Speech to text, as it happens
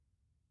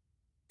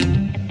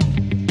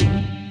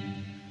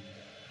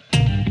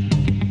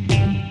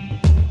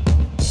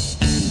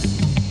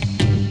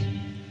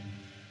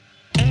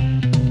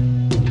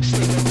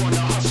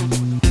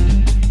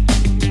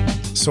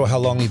So how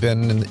long have you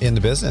been in the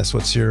business?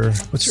 What's your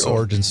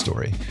origin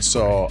story?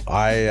 So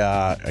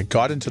I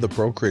got into the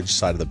brokerage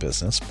side of the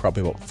business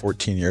probably about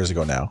 14 years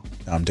ago now.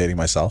 I'm dating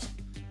myself.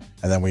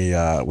 And then we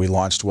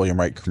launched William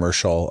Wright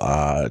Commercial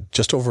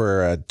just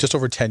over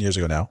 10 years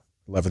ago now,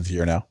 11th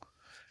year now.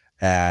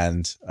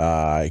 And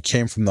I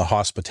came from the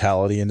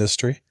hospitality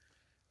industry.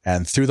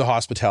 And through the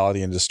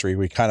hospitality industry,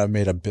 we kind of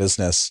made a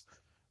business,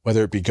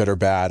 whether it be good or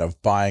bad,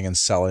 of buying and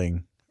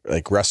selling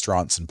like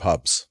restaurants and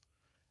pubs.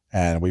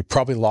 And we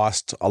probably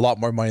lost a lot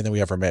more money than we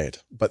ever made.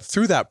 But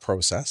through that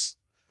process,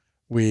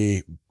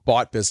 we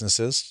bought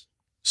businesses,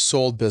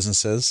 sold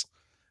businesses,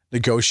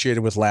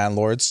 negotiated with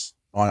landlords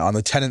on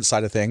the tenant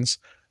side of things,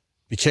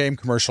 became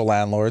commercial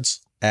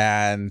landlords,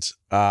 and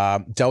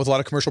dealt with a lot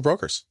of commercial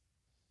brokers.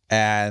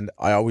 And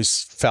I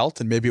always felt,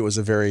 and maybe it was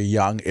a very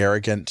young,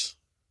 arrogant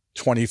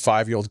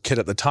 25-year-old kid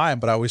at the time,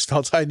 but I always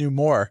felt I knew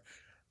more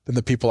than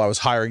the people I was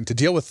hiring to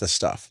deal with this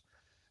stuff.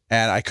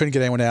 And I couldn't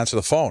get anyone to answer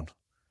the phone.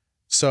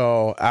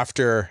 So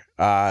after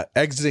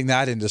exiting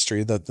that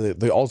industry,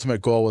 the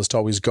ultimate goal was to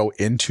always go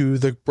into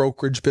the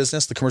brokerage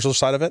business, the commercial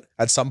side of it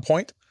at some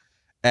point.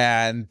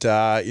 And,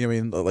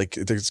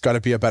 there's got to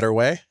be a better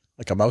way,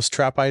 like a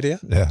mousetrap idea.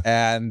 Yeah.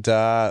 And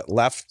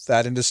left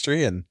that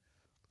industry and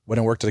went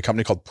and worked at a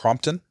company called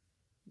Prompton,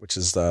 which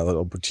is the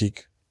little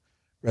boutique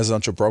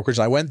residential brokerage.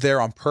 And I went there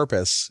on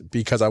purpose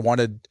because I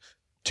wanted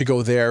to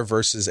go there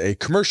versus a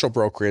commercial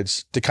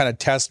brokerage to kind of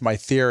test my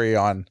theory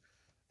on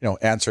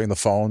answering the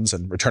phones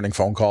and returning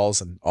phone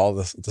calls and all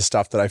the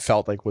stuff that I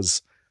felt like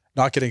was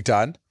not getting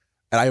done.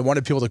 And I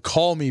wanted people to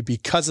call me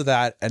because of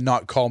that and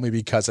not call me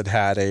because it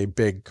had a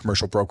big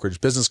commercial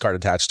brokerage business card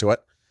attached to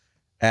it.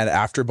 And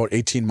after about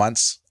 18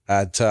 months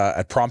at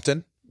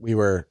Prompton, we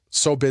were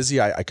so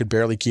busy, I could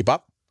barely keep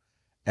up.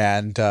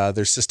 And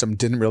their system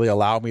didn't really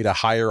allow me to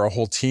hire a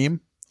whole team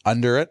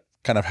under it,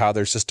 kind of how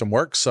their system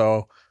works.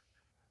 So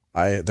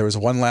there was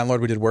one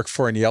landlord we did work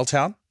for in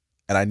Yaletown,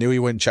 and I knew he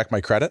wouldn't check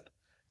my credit.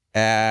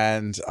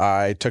 And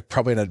I took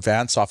probably an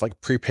advance off like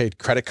prepaid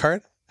credit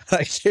card.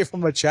 I gave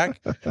him a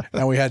check,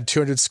 and we had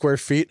 200 square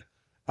feet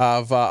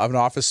of an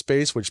office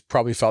space, which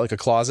probably felt like a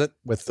closet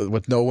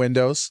with no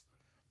windows.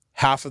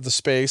 Half of the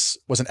space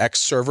was an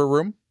ex-server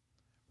room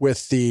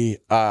with the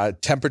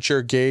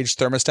temperature gauge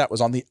thermostat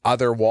was on the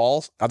other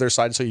wall, other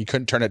side, so you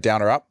couldn't turn it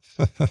down or up.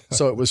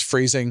 So it was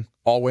freezing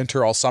all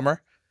winter, all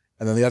summer.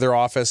 And then the other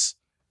office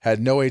had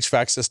no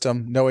HVAC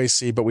system, no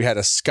AC, but we had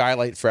a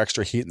skylight for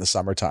extra heat in the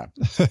summertime.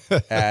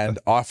 And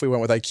off we went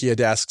with IKEA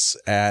desks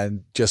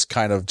and just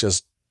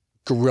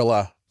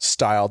guerrilla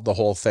styled the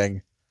whole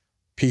thing,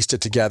 pieced it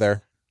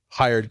together,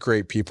 hired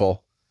great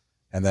people.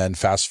 And then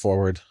fast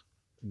forward,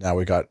 now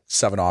we got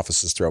 7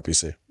 offices throughout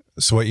BC.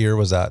 So what year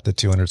was that, the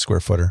 200 square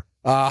footer?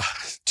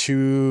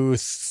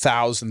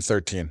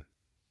 2013.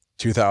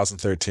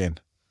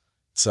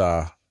 It's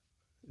it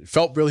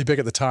felt really big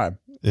at the time.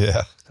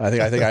 Yeah. I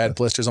think I had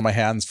blisters on my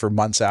hands for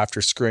months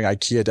after screwing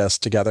IKEA desks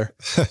together,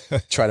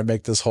 try to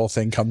make this whole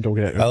thing come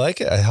together. I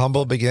like it. A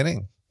humble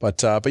beginning.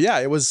 But yeah,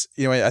 it was,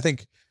 I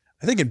think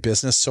in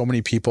business, so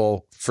many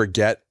people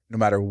forget no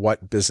matter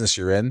what business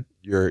you're in,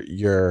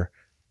 your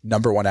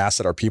number one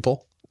asset are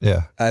people.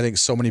 Yeah. And I think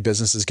so many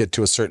businesses get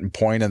to a certain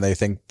point and they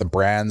think the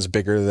brand's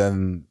bigger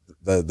than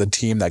the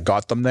team that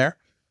got them there.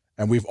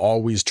 And we've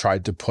always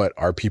tried to put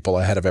our people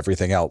ahead of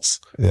everything else.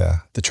 Yeah.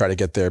 To try to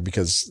get there,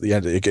 because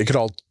it could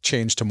all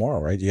change tomorrow,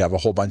 right? You have a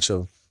whole bunch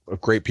of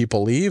great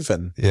people leave,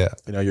 and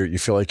you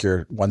feel like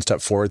you're one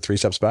step forward, 3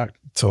 steps back.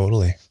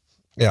 Totally.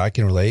 Yeah, I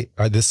can relate.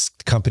 This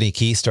company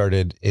Key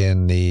started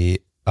in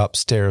the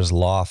upstairs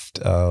loft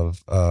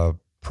of a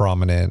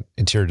prominent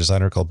interior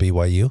designer called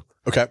BYU.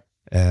 Okay.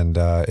 And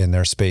in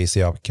their space,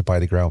 they occupy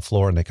the ground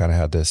floor, and they kind of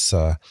had this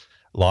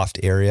loft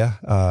area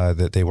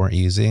that they weren't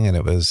using, and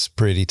it was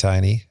pretty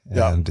tiny.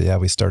 And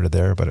we started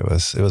there, but it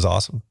was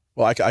awesome.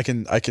 Well, I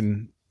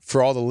can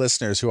for all the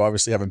listeners who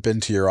obviously haven't been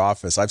to your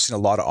office, I've seen a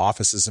lot of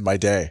offices in my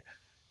day,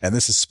 and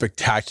this is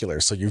spectacular.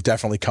 So you've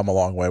definitely come a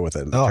long way with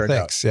it. Oh,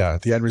 thanks. Yeah.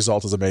 The end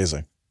result is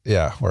amazing.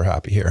 Yeah. We're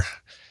happy here.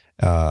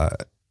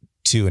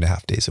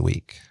 2.5 days a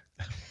week.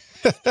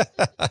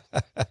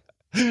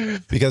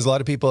 Because a lot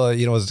of people,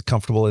 as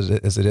comfortable as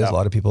it is, a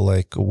lot of people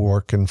like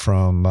working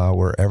from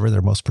wherever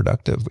they're most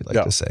productive, we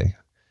like to say,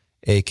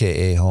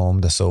 AKA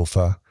home, the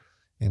sofa,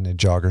 in a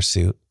jogger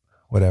suit,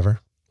 whatever.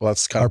 Well,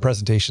 that's kind of our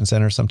presentation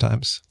center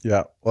sometimes.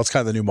 Yeah. Well, that's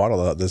kind of the new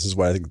model. This is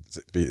what I think,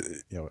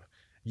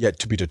 yet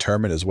to be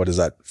determined is, what does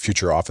that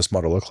future office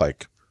model look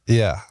like?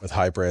 Yeah. With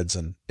hybrids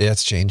and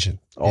it's changing.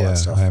 All that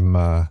stuff.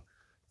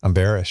 I'm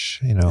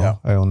bearish,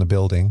 I own the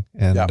building,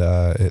 and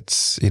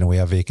it's, we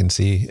have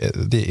vacancy.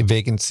 The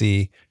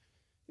vacancy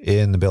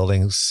in the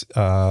building's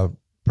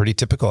pretty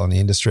typical in the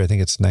industry. I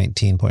think it's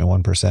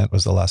 19.1%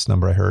 was the last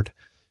number I heard,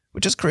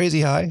 which is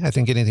crazy high. I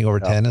think anything over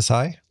 10 is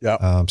high.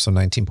 Yeah. So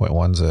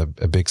 19.1 is a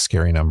big,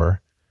 scary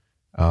number.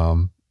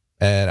 And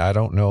I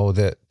don't know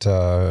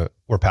that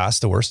we're past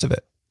the worst of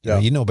it. Yeah.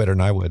 You know better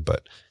than I would,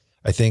 but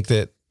I think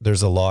that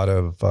there's a lot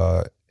of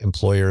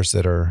employers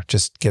that are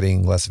just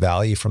getting less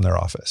value from their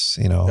office,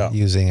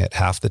 using it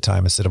half the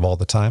time instead of all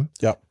the time.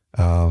 Yeah.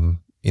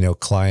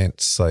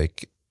 clients,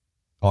 like,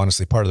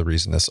 honestly, part of the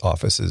reason this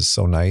office is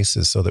so nice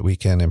is so that we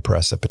can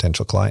impress a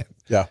potential client.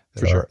 Yeah,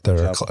 for sure.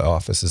 Their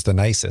office is the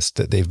nicest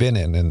that they've been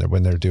in, and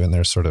when they're doing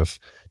their sort of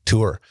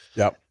tour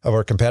of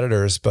our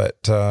competitors.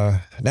 But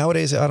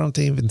nowadays, I don't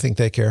even think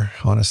they care.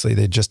 Honestly,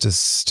 they just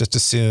as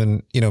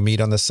soon,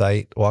 meet on the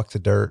site, walk the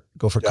dirt,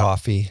 go for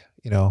coffee,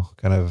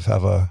 kind of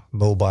have a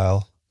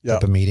mobile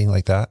type of meeting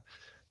like that.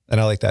 And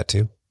I like that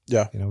too.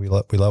 Yeah. We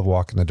love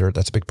walking the dirt.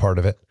 That's a big part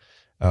of it.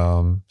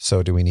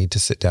 So do we need to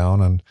sit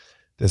down on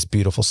this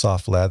beautiful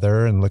soft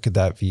leather and look at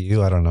that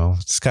view? I don't know.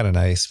 It's kind of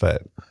nice,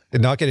 but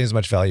not getting as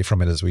much value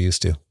from it as we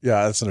used to.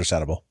 Yeah, that's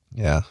understandable.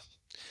 Yeah.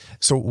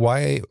 So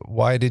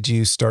why did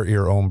you start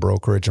your own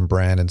brokerage and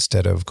brand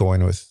instead of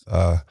going with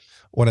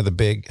one of the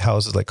big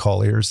houses like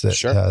Colliers that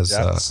has?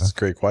 That's a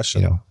great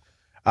question.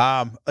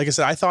 Like I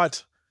said, I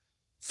thought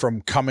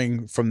from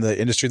coming from the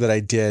industry that I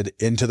did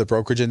into the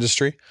brokerage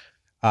industry,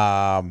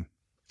 I'm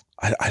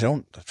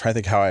trying to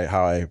think how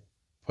I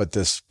put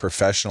this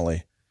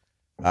professionally.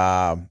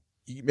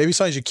 Maybe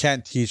sometimes you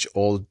can't teach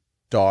old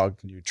dog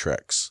new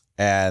tricks.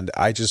 And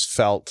I just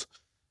felt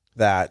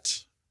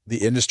that the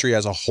industry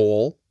as a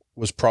whole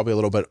was probably a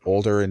little bit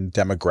older in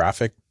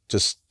demographic,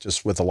 just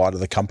with a lot of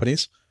the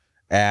companies.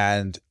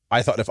 And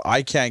I thought, if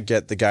I can't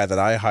get the guy that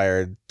I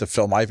hired to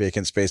fill my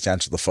vacant space to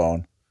answer the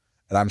phone,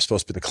 and I'm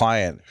supposed to be the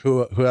client,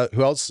 who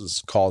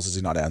else's calls is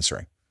he not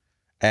answering?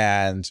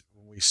 And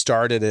when we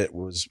started, it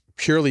was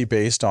purely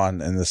based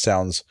on, and this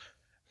sounds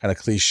kind of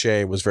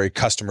cliche, was very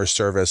customer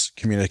service,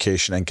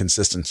 communication, and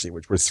consistency,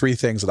 which were three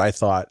things that I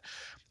thought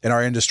in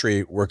our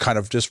industry were kind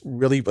of just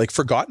really like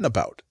forgotten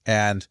about.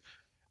 And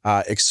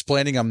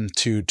explaining them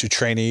to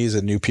trainees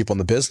and new people in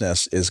the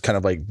business is kind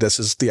of like, this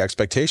is the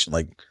expectation.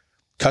 Like,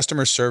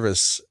 customer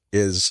service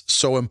is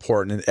so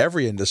important in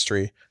every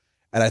industry.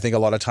 And I think a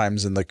lot of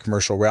times in the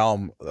commercial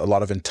realm, a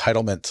lot of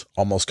entitlement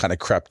almost kind of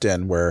crept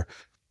in, where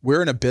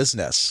we're in a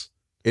business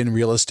in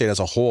real estate as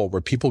a whole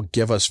where people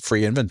give us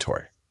free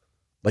inventory.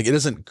 Like, it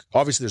isn't,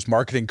 obviously there's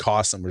marketing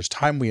costs and there's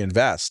time we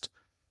invest,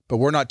 but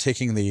we're not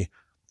taking the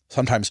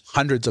sometimes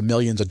hundreds of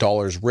millions of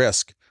dollars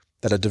risk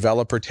that a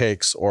developer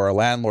takes or a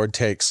landlord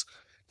takes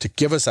to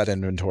give us that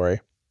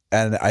inventory.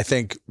 And I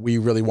think we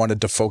really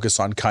wanted to focus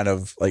on kind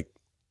of like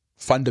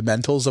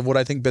fundamentals of what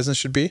I think business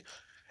should be.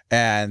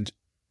 And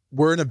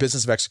we're in a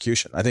business of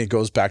execution. I think it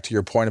goes back to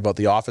your point about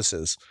the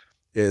offices,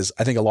 is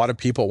I think a lot of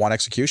people want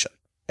execution,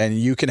 and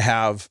you can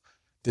have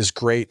this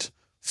great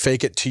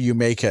fake it till you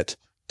make it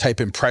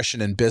type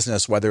impression in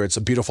business, whether it's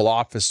a beautiful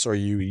office or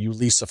you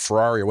lease a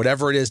Ferrari or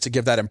whatever it is to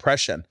give that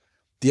impression.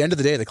 At the end of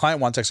the day, the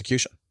client wants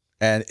execution.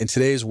 And in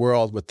today's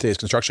world, with today's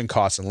construction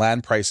costs and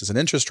land prices and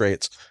interest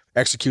rates,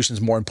 execution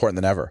is more important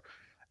than ever.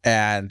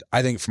 And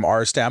I think from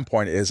our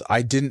standpoint is,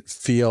 I didn't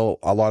feel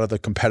a lot of the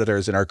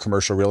competitors in our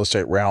commercial real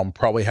estate realm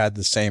probably had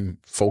the same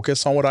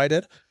focus on what I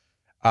did.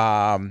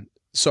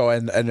 So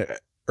and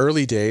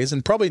early days,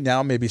 and probably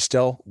now maybe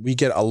still, we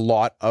get a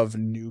lot of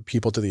new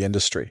people to the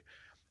industry.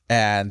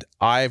 And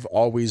I've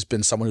always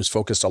been someone who's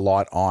focused a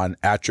lot on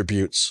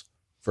attributes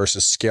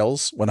versus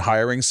skills when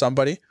hiring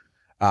somebody.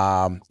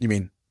 You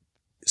mean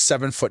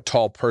 7 foot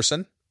tall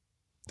person?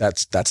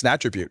 That's an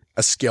attribute.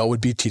 A skill would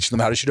be teaching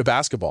them how to shoot a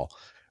basketball.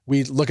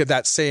 We look at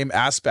that same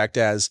aspect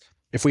as,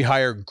 if we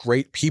hire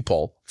great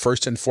people,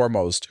 first and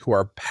foremost, who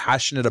are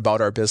passionate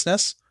about our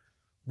business,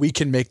 we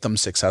can make them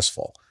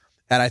successful.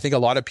 And I think a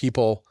lot of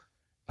people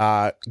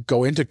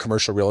go into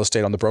commercial real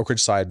estate on the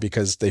brokerage side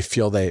because they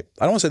feel I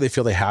don't want to say they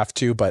feel they have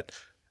to, but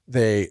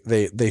they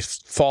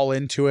fall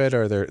into it,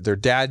 or their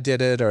dad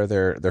did it, or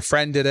their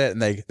friend did it,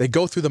 and they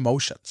go through the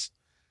motions.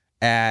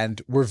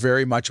 And we're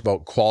very much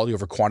about quality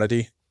over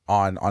quantity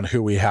on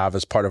who we have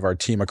as part of our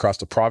team across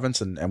the province.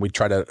 And we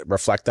try to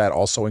reflect that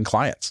also in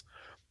clients,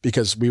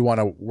 because we want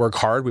to work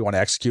hard. We want to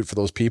execute for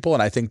those people.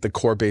 And I think the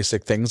core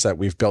basic things that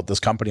we've built this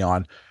company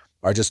on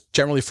are just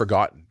generally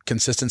forgotten.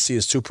 Consistency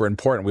is super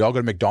important. We all go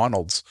to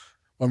McDonald's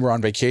when we're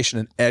on vacation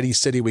in any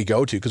city we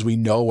go to, because we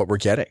know what we're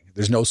getting.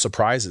 There's no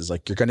surprises.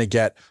 Like, you're going to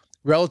get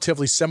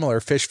relatively similar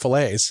fish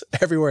fillets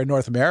everywhere in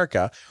North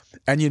America.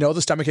 And you know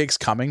the stomachache's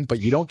coming, but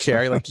you don't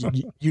care. Like,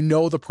 you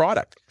know the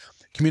product.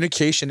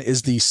 Communication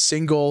is the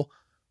single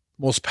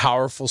most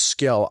powerful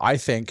skill, I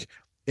think,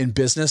 in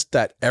business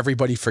that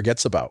everybody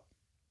forgets about.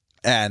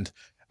 And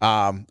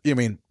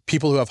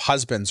people who have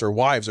husbands or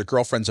wives or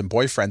girlfriends and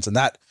boyfriends, and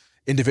that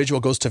individual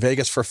goes to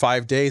Vegas for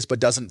 5 days but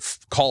doesn't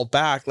call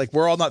back. Like,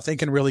 we're all not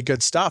thinking really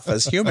good stuff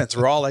as humans.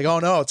 We're all like, oh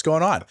no, what's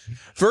going on?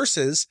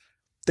 Versus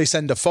they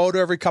send a photo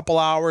every couple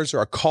hours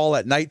or a call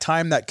at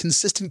nighttime. That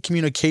consistent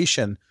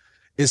communication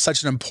is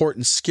such an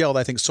important skill that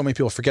I think so many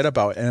people forget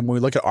about. And when we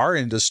look at our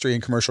industry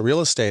in commercial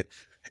real estate,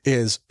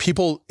 is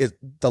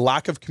the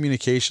lack of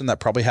communication that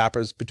probably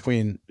happens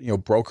between,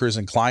 brokers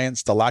and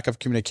clients, the lack of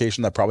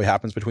communication that probably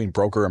happens between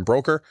broker and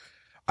broker,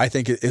 I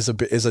think is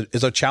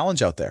a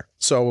challenge out there.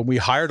 So when we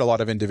hired a lot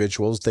of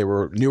individuals, they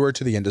were newer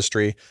to the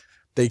industry.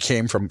 They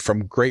came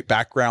from great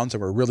backgrounds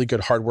and were really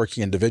good,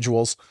 hardworking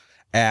individuals.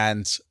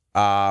 And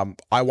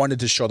I wanted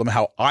to show them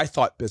how I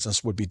thought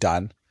business would be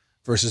done.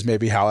 versus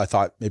maybe how I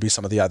thought maybe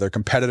some of the other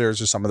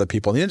competitors or some of the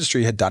people in the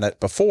industry had done it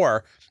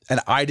before. And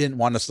I didn't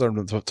want for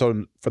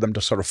them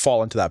to sort of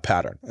fall into that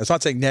pattern. It's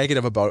not saying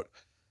negative about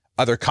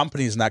other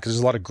companies and that, because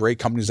there's a lot of great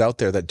companies out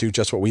there that do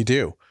just what we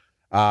do.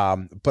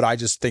 But I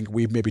just think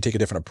we maybe take a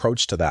different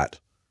approach to that.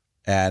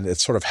 And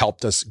it's sort of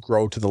helped us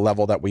grow to the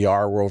level that we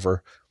are. I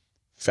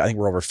think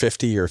we're over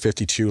 50 or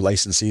 52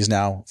 licensees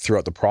now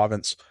throughout the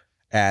province.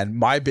 And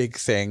my big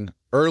thing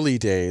early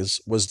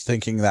days was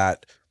thinking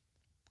that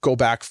go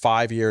back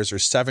 5 years or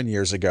 7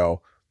 years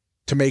ago,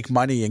 to make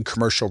money in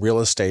commercial real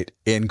estate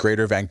in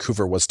Greater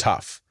Vancouver was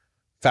tough.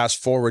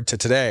 Fast forward to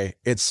today,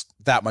 it's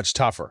that much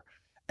tougher.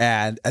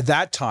 And at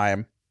that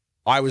time,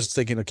 I was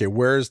thinking, okay,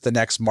 where's the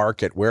next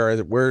market? Where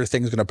are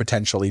things going to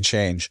potentially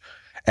change?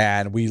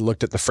 And we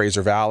looked at the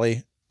Fraser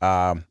Valley,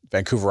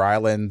 Vancouver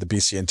Island, the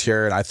BC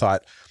interior. And I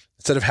thought,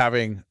 instead of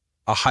having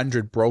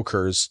 100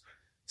 brokers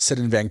sit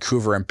in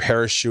Vancouver and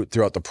parachute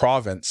throughout the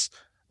province,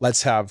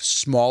 let's have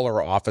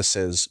smaller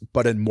offices,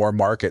 but in more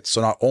markets.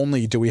 So not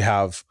only do we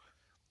have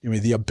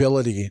the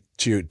ability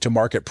to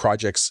market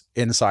projects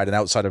inside and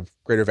outside of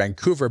Greater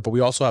Vancouver, but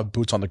we also have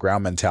boots on the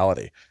ground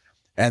mentality.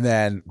 And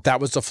then that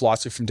was the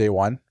philosophy from day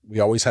one. We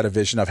always had a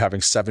vision of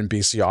having 7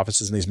 BC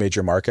offices in these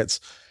major markets.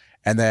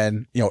 And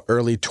then,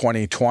 early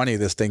 2020,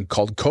 this thing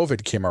called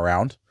COVID came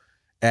around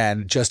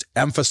and just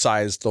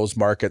emphasized those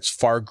markets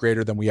far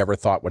greater than we ever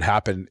thought would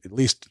happen, at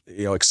least,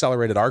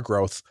 accelerated our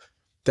growth,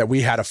 that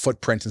we had a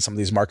footprint in some of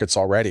these markets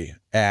already.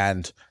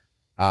 And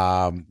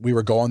we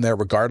were going there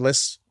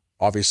regardless.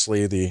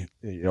 Obviously, the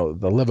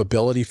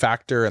livability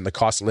factor and the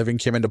cost of living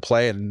came into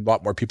play, and a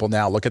lot more people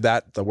now look at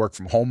that, the work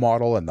from home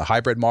model and the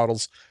hybrid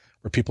models,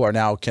 where people are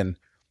now can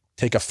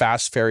take a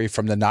fast ferry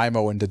from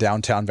Nanaimo into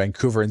downtown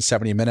Vancouver in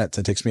 70 minutes.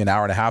 It takes me an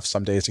hour and a half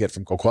some days to get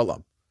from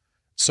Coquitlam.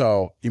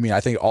 So, I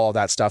think all of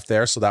that stuff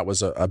there. So that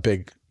was a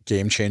big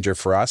game changer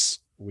for us.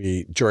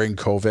 During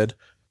COVID,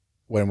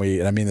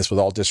 and I mean this with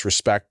all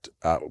disrespect,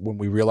 when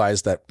we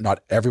realized that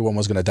not everyone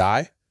was going to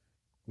die,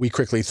 we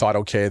quickly thought,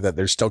 okay, that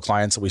there's still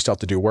clients that we still have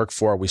to do work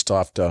for. We still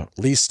have to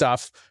lease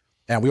stuff.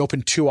 And we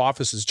opened 2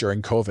 offices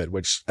during COVID,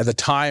 which at the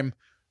time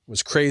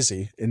was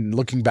crazy. And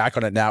looking back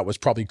on it now, it was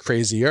probably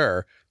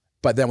crazier.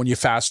 But then when you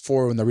fast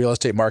forward, when the real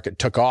estate market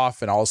took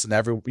off and all of a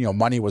sudden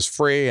money was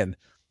free and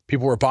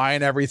people were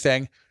buying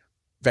everything,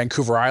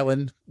 Vancouver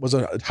Island was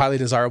a highly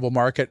desirable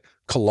market.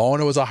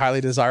 Kelowna was a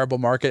highly desirable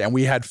market. And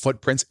we had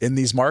footprints in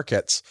these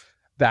markets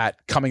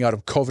that, coming out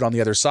of COVID on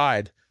the other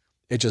side,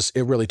 it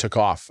really took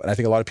off. And I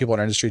think a lot of people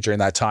in our industry during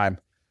that time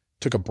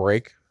took a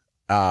break.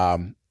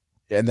 And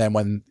then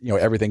when,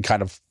 everything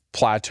kind of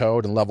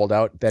plateaued and leveled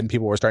out, then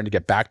people were starting to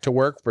get back to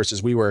work,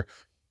 versus we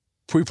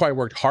probably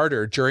worked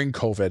harder during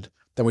COVID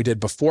than we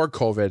did before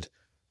COVID.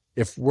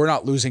 If we're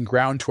not losing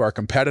ground to our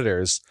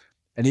competitors,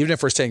 and even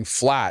if we're staying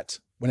flat,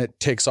 when it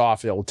takes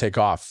off, it will take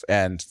off.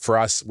 And for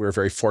us, we're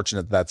very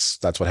fortunate that's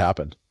what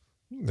happened.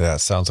 Yeah,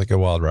 sounds like a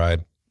wild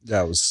ride.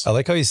 Yeah, it was. I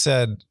like how you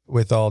said,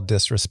 with all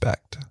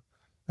disrespect.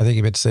 I think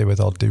you meant to say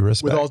with all due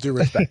respect. With all due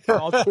respect.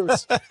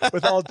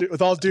 with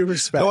all due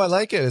respect. Oh, I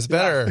like it. It's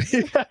better.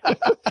 Yeah. I'm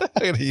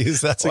going to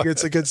use that.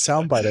 It's a good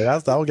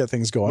soundbite. That'll get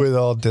things going. With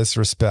all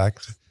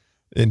disrespect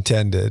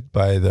intended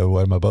by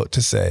what I'm about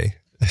to say.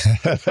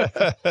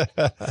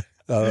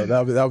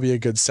 That'll be a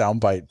good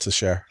soundbite to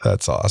share.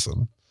 That's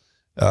awesome.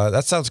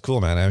 That sounds cool,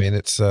 man. I mean,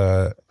 it's,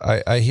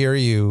 I hear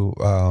you.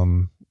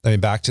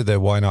 Back to the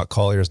why not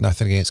Colliers,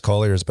 nothing against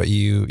Colliers, but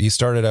you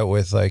started out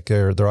with like,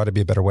 there ought to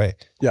be a better way.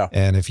 Yeah.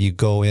 And if you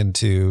go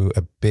into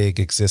a big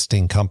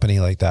existing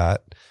company like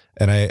that,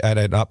 and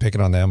I'm not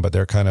picking on them, but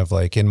they're kind of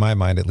like, in my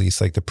mind, at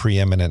least, like the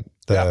preeminent,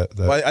 Well,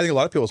 I think a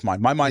lot of people's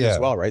mind, my mind as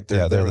well, right?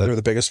 They're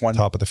the biggest one.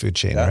 Top of the food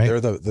chain, right? They're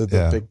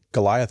the big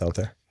Goliath out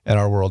there. In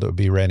our world, it would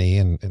be Rennie,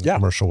 and in the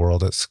commercial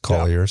world, it's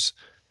Colliers.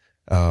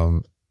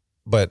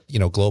 But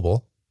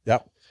global. Yeah.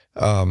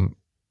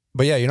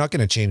 But yeah, you're not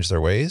going to change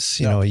their ways.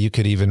 You know, you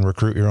could even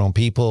recruit your own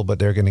people, but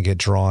they're going to get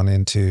drawn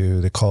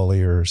into the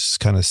Colliers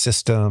kind of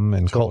system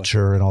and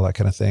culture and all that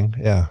kind of thing.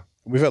 Yeah.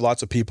 We've had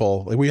lots of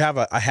people. Like, we have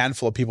a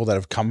handful of people that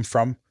have come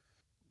from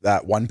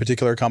that one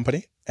particular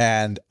company.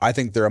 And I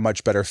think they're a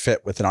much better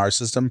fit within our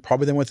system,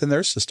 probably than within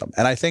their system.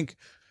 And I think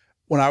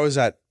when I was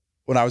at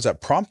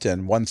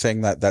Prompton, one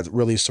thing that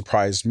really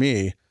surprised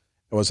me,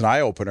 it was an eye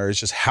opener, is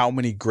just how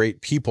many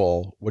great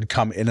people would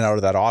come in and out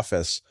of that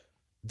office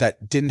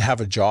that didn't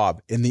have a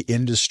job in the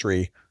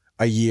industry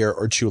a year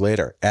or two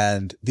later.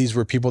 And these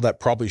were people that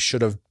probably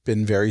should have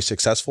been very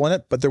successful in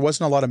it, but there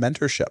wasn't a lot of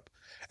mentorship.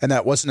 And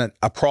that wasn't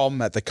a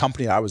problem at the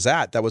company I was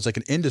at. That was like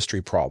an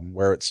industry problem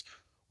where it's,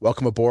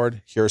 welcome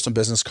aboard. Here are some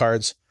business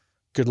cards.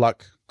 Good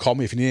luck. Call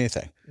me if you need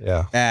anything.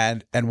 Yeah.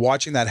 And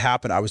watching that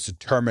happen, I was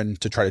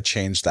determined to try to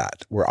change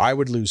that, where I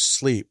would lose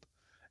sleep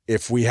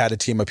if we had a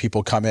team of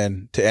people come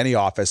in to any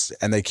office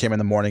and they came in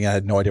the morning and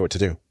had no idea what to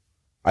do.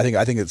 I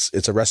think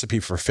it's a recipe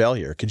for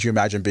failure. Could you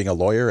imagine being a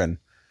lawyer and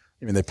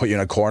they put you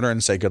in a corner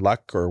and say good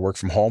luck or work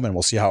from home and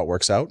we'll see how it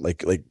works out?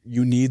 Like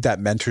you need that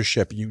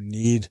mentorship. You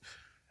need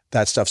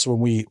that stuff. So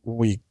when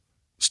we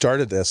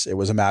started this, it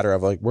was a matter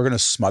of like, we're going to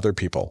smother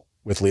people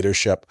with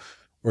leadership.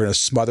 We're going to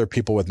smother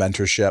people with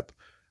mentorship.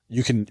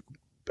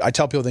 I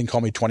tell people they can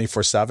call me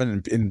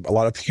 24/7 and a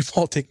lot of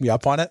people take me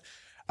up on it.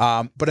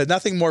 But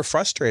nothing more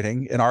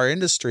frustrating in our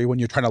industry when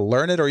you're trying to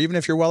learn it, or even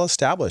if you're well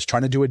established,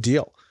 trying to do a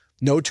deal.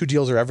 No two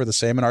deals are ever the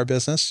same in our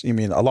business. I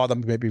mean, a lot of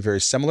them may be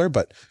very similar,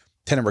 but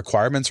tenant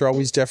requirements are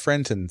always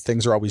different and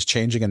things are always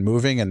changing and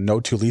moving, and no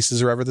two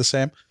leases are ever the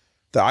same.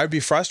 That I'd be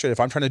frustrated if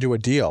I'm trying to do a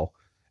deal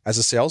as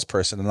a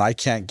salesperson and I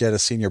can't get a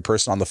senior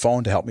person on the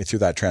phone to help me through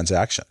that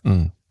transaction.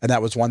 And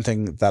that was one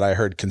thing that I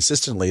heard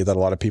consistently that a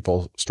lot of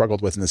people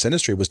struggled with in this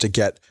industry, was to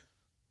get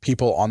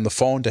people on the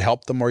phone to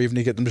help them, or even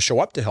to get them to show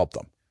up to help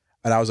them.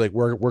 And I was like,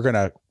 we're going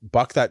to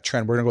buck that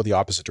trend. We're going to go the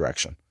opposite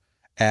direction.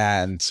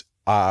 And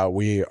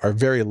we are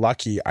very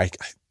lucky.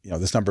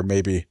 This number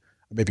may be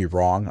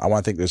wrong. I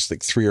want to think there's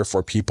like 3 or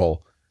 4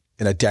 people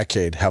in a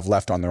decade have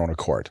left on their own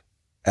accord.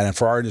 And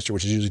for our industry,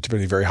 which is usually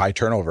typically very high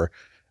turnover,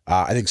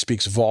 I think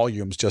speaks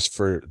volumes just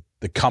for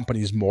the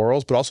company's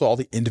morals, but also all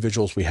the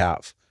individuals we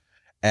have.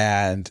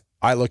 And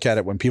I look at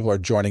it when people are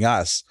joining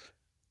us,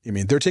 I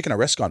mean, they're taking a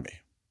risk on me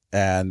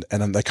and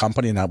then the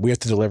company, and we have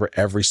to deliver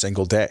every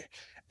single day.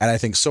 And I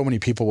think so many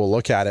people will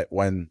look at it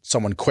when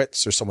someone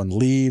quits or someone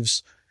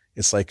leaves.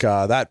 It's like,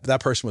 that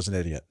person was an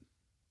idiot.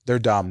 They're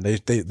dumb. They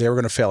were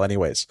going to fail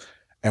anyways.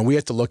 And we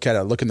have to look at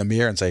it, look in the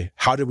mirror and say,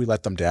 how did we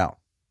let them down?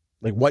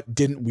 Like, what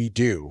didn't we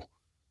do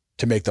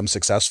to make them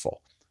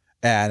successful?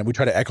 And we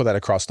try to echo that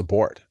across the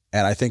board.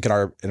 And I think in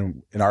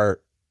our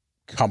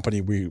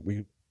company,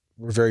 we're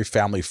very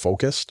family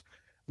focused.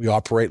 We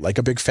operate like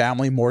a big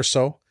family, more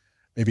so,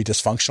 maybe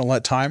dysfunctional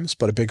at times,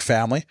 but a big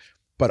family.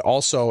 But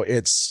also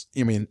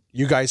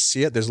you guys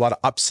see it. There's a lot of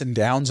ups and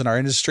downs in our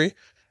industry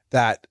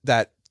that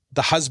the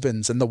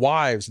husbands and the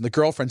wives and the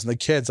girlfriends and the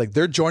kids, like,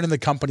 they're joining the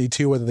company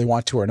too, whether they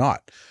want to or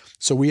not.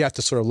 So we have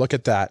to sort of look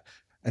at that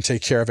and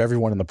take care of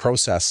everyone in the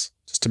process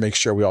just to make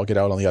sure we all get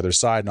out on the other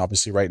side. And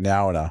obviously right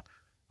now in a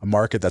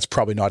market that's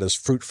probably not as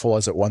fruitful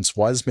as it once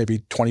was, maybe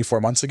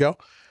 24 months ago.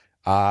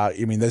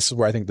 This is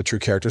where I think the true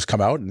characters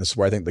come out. And this is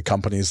where I think the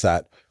companies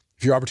that,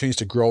 if your opportunities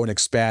to grow and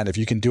expand, if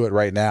you can do it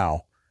right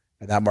now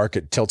and that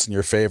market tilts in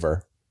your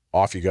favor,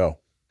 off you go.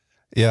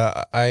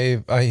 Yeah,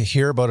 I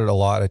hear about it a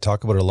lot. I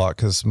talk about it a lot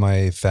because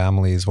my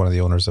family is one of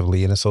the owners of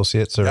Lee and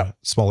Associates, or a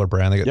smaller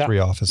brand. They got 3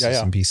 offices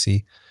in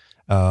BC.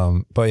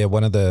 But yeah,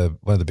 one of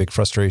the big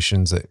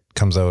frustrations that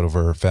comes out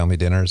over family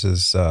dinners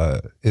is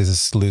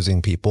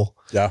losing people.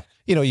 Yeah,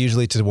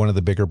 usually to one of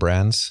the bigger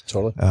brands.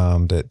 Totally.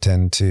 That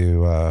tend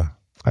to.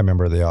 I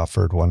remember they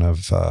offered one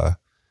of.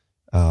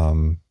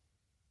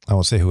 I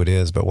won't say who it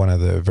is, but one of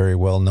the very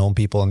well-known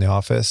people in the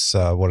office,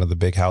 one of the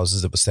big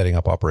houses that was setting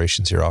up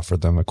operations here,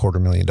 offered them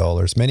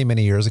 $250,000 many,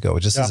 many years ago,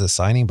 just as a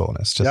signing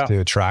bonus, just to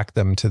attract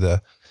them to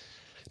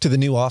the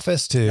new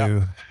office,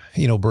 to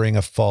bring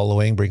a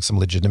following, bring some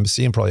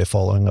legitimacy, and probably a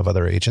following of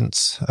other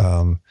agents.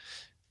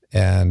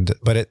 And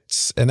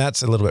that's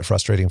a little bit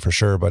frustrating for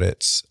sure, but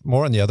it's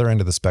more on the other end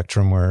of the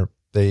spectrum where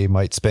they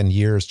might spend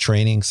years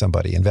training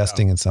somebody,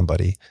 investing in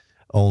somebody,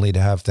 only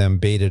to have them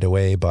baited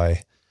away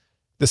by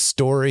the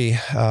story.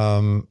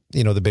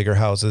 The bigger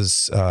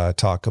houses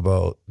talk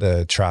about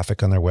the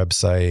traffic on their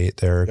website,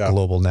 their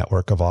global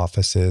network of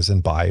offices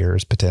and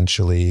buyers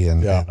potentially,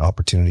 and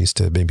opportunities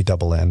to maybe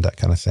double end, that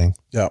kind of thing.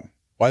 Yeah.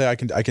 Well, I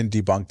can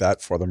debunk that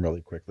for them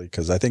really quickly,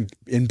 because I think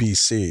in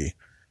BC,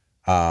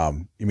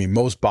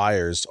 most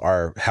buyers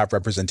have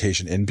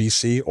representation in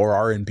BC or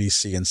are in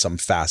BC in some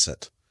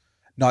facet.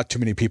 Not too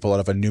many people out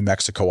of a New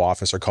Mexico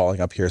office are calling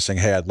up here saying,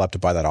 "Hey, I'd love to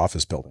buy that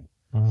office building."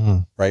 Mm-hmm.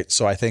 Right.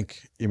 So I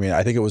think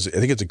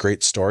it's a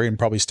great story, and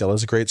probably still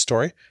is a great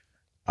story.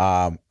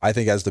 I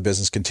think as the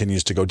business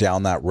continues to go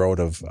down that road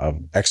of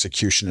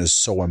execution is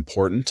so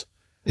important.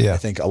 Yeah. I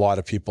think a lot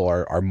of people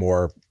are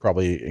more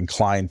probably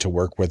inclined to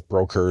work with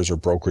brokers or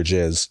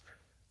brokerages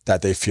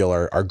that they feel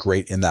are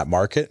great in that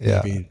market.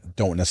 Yeah. Maybe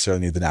don't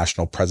necessarily need the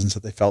national presence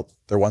that they felt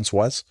there once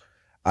was.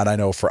 And I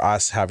know for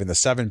us, having the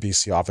 7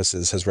 BC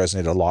offices has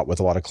resonated a lot with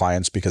a lot of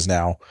clients, because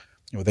now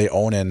they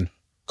own in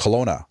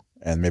Kelowna,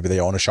 and maybe they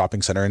own a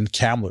shopping center in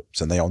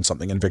Kamloops, and they own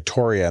something in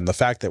Victoria. And the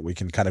fact that we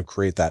can kind of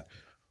create that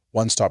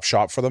one-stop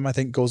shop for them, I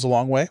think goes a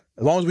long way.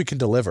 As long as we can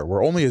deliver,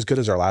 we're only as good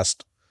as our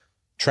last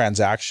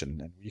transaction.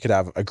 And you could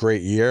have a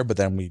great year, but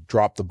then we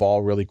drop the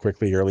ball really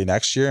quickly early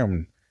next year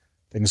and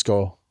things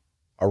go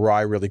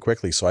awry really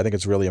quickly. So I think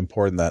it's really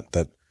important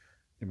that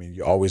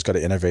you always got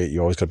to innovate.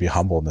 You always got to be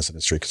humble in this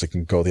industry, because it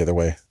can go the other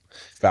way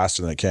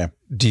faster than it can.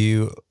 Do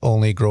you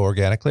only grow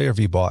organically, or have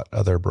you bought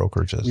other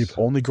brokerages? We've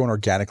only grown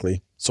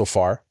organically so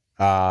far.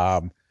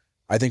 I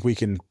think we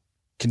can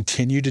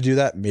continue to do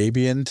that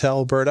maybe into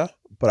Alberta,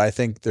 but I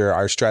think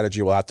our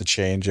strategy will have to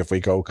change if we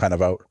go kind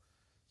of out,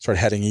 start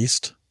heading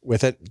east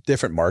with it.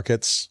 Different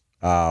markets,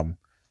 in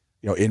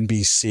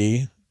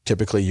BC,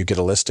 typically you get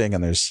a listing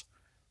and there's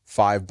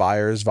 5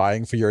 buyers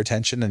vying for your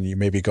attention, and you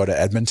maybe go to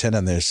Edmonton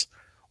and there's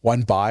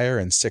 1 buyer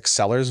and 6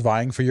 sellers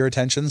vying for your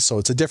attention. So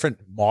it's a different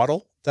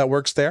model that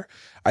works there.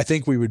 I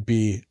think we would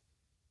be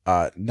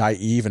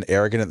naive and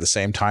arrogant at the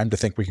same time to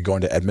think we could go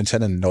into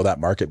Edmonton and know that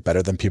market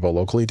better than people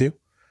locally do.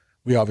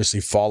 We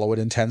obviously follow it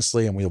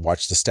intensely and we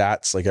watch the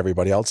stats like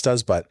everybody else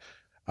does, but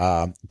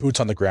boots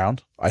on the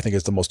ground, I think,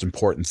 is the most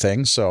important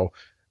thing. So,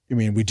 I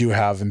mean, we do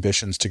have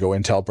ambitions to go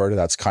into Alberta.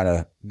 That's kind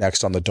of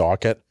next on the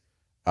docket.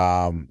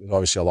 There's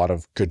obviously a lot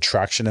of good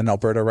traction in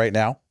Alberta right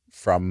now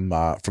from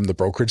the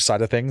brokerage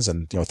side of things,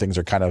 and things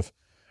are kind of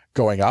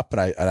going up.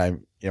 And I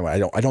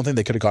don't think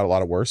they could have got a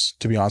lot worse,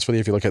 to be honest with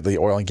you. If you look at the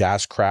oil and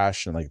gas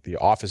crash and like the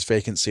office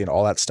vacancy and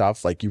all that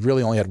stuff, like you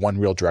really only had one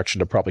real direction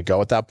to probably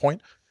go at that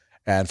point.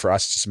 And for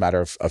us, it's just a matter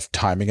of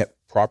timing it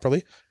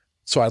properly.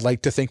 So I'd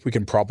like to think we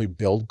can probably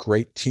build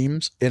great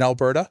teams in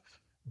Alberta,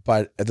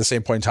 but at the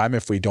same point in time,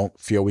 if we don't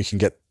feel we can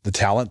get the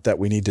talent that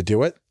we need to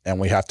do it, and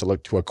we have to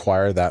look to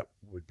acquire, that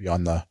would be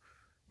on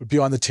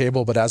the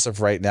table. But as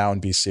of right now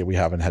in BC, we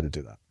haven't had to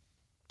do that.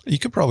 You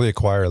could probably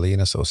acquire Lee &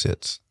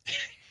 Associates.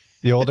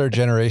 The older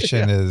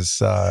generation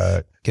is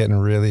getting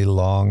really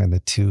long in the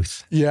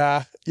tooth.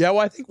 Yeah. Well,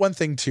 I think one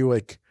thing too,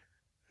 like,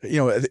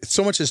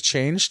 so much has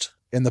changed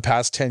in the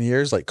past 10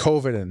 years, like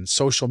COVID and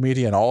social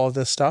media and all of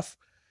this stuff.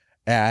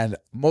 And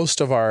most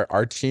of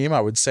our team,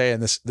 I would say,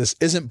 and this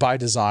isn't by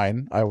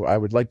design, I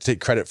would like to take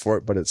credit for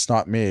it, but it's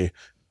not me,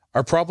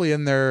 are probably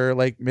in their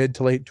like mid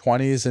to late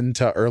 20s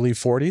into early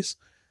 40s.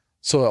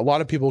 So a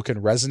lot of people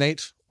can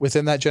resonate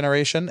within that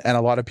generation. And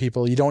a lot of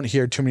people, you don't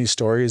hear too many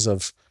stories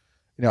of,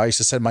 I used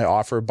to send my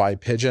offer by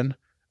pigeon,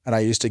 and I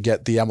used to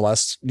get the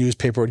MLS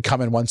newspaper would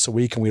come in once a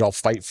week and we'd all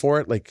fight for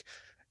it. Like,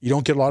 you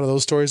don't get a lot of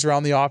those stories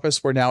around the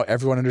office, where now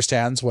everyone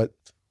understands what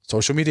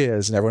social media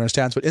is and everyone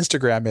understands what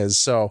Instagram is.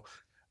 So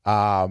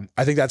I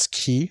think that's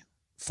key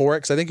for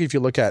it. Cause I think if you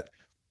look at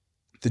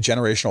the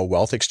generational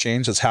wealth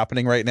exchange that's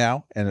happening right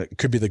now, and it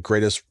could be the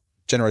greatest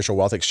generational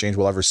wealth exchange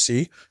we'll ever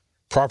see,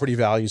 property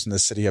values in the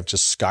city have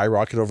just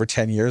skyrocketed over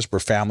 10 years, where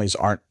families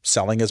aren't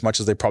selling as much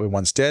as they probably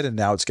once did. And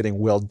now it's getting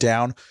willed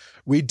down.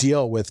 We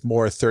deal with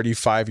more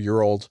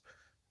 35-year-old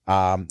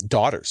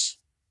daughters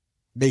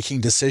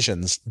making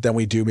decisions than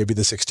we do maybe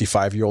the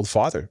 65-year-old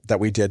father that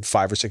we did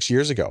 5 or 6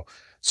 years ago.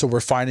 So we're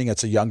finding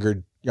it's a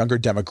younger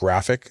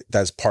demographic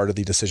that's part of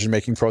the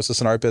decision-making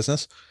process in our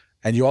business.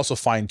 And you also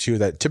find too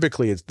that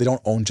typically they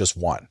don't own just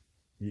one.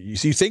 You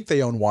think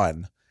they own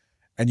one,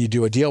 and you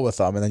do a deal with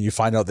them, and then you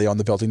find out they own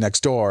the building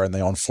next door, and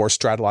they own 4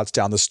 strata lots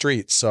down the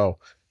street. So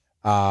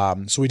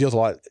we deal with a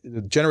lot.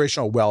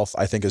 Generational wealth,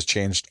 I think, has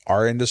changed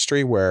our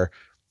industry, where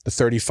the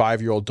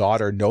 35-year-old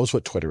daughter knows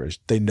what Twitter is.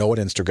 They know what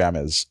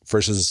Instagram is,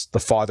 versus the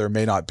father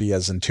may not be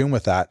as in tune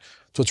with that.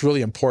 So it's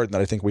really important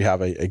that I think we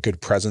have a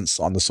good presence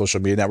on the social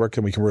media network,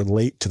 and we can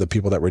relate to the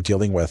people that we're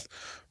dealing with,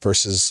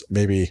 versus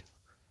maybe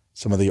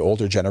some of the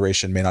older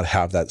generation may not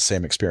have that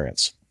same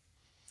experience.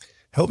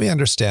 Help me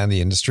understand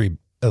the industry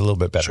a little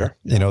bit better.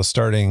 Sure.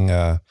 Starting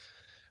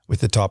with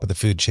the top of the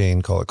food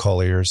chain, call it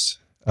Colliers.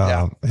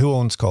 Who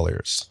owns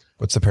Colliers?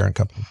 What's the parent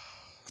company?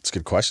 That's a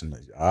good question.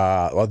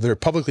 Well, they're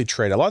publicly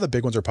traded. A lot of the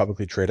big ones are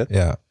publicly traded.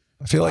 Yeah.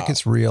 I feel like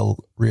it's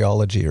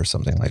Reology or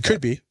something like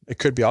that. It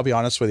could be. I'll be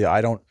honest with you. I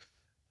don't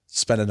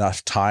spend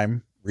enough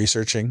time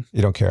researching.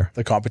 You don't care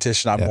the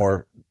competition. I'm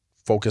more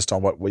focused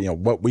on what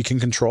we can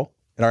control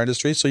in our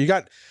industry. So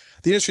the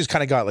industry's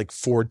kind of got like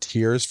 4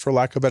 tiers, for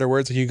lack of better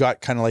words. You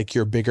got kind of like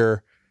your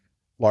bigger,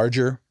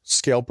 larger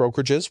scale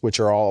brokerages, which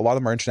are a lot of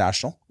them are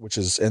international, which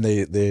is, and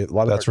a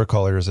lot of that's where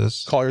Colliers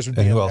is. Colliers would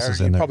be. And who else is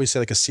in there? Probably say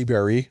like a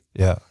CBRE.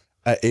 Yeah.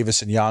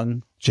 Avis and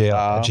Young.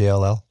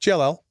 JLL.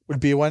 JLL would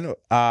be one.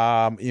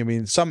 A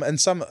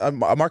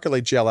market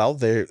like JLL,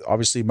 they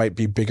obviously might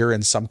be bigger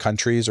in some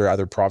countries or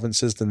other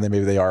provinces than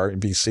they are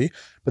in BC,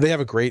 but they have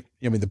a great,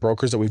 the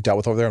brokers that we've dealt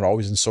with over there have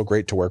always been so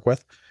great to work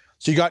with.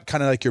 So you got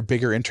kind of like your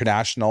bigger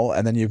international,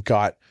 and then you've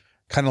got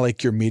kind of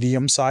like your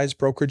medium-sized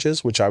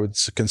brokerages, which I would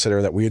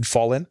consider that we would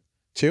fall in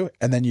too.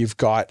 And then you've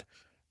got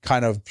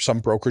kind of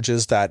some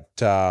brokerages that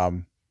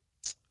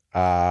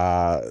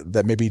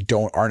that maybe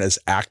aren't as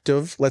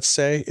active, let's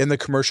say, in the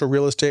commercial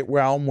real estate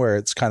realm, where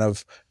it's kind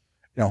of,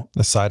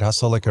 a side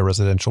hustle, like a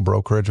residential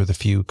brokerage with a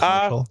few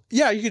commercial.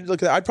 You could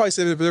look at that. I'd probably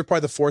say they're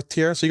probably the 4th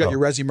tier. So you got your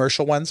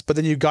resimercial ones, but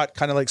then you've got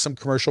kind of like some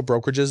commercial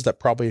brokerages that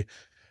probably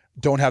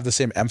don't have the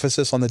same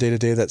emphasis on the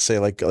day-to-day that say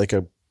like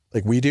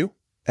we do.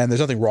 And there's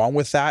nothing wrong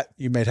with that.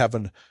 You might have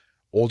an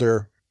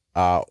older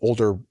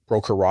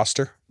broker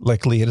roster,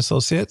 like Lee &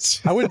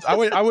 Associates. I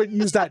wouldn't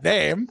use that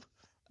name,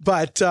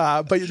 but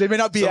they may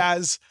not be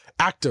as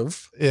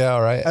active. Yeah,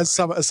 all right. As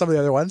some of the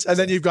other ones. And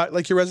then you've got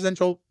like your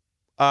residential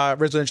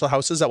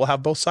houses that will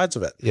have both sides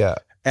of it. Yeah.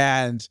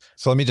 And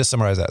so let me just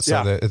summarize that. So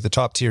at the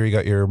top tier, you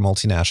got your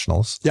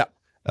multinationals. Yeah.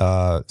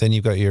 Then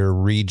you've got your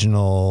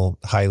regional,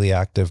 highly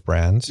active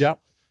brands. Yeah.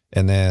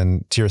 And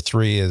then tier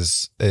 3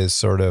 is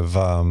sort of,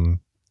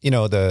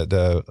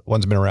 the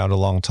ones have been around a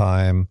long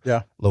time.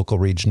 Yeah. Local,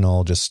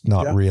 regional, just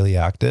not really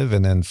active.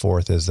 And then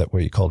 4th is that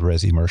what you called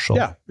resimercial.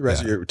 Yeah.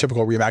 Your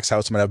typical Remax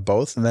house might have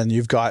both. And then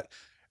you've got,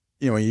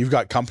 you've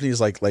got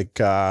companies like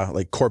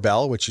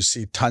Corbell, which you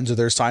see tons of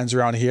their signs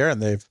around here, and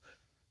they've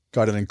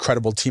got an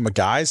incredible team of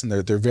guys, and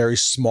they're very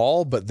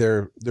small, but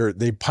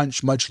they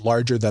punch much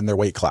larger than their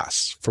weight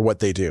class for what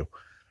they do.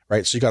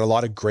 right? So you got a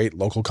lot of great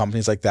local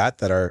companies like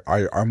that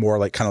are more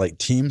like kind of like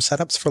team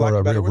setups for lack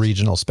of better words.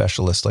 Regional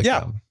specialist like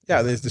them.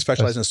 Yeah, they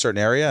specialize in a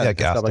certain area and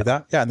stuff like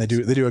that. Yeah, and they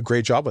do a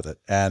great job with it.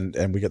 And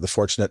we get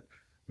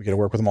we get to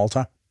work with them all the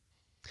time.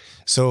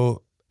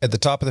 So at the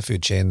top of the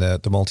food chain, the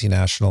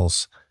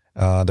multinationals,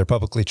 they're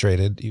publicly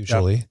traded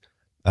usually.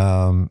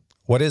 Yeah.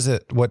 What is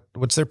it?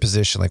 What's their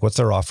position? Like, what's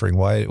their offering?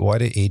 Why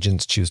do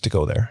agents choose to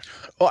go there?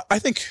 Well, I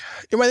think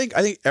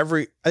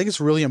it's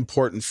really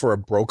important for a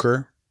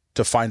broker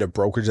to find a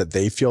brokerage that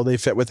they feel they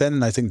fit within.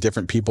 And I think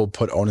different people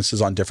put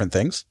onuses on different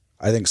things.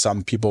 I think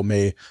some people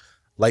may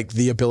like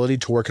the ability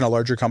to work in a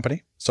larger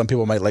company. Some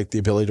people might like the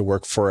ability to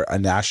work for a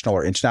national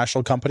or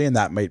international company, and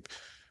that might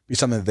be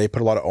something that they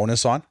put a lot of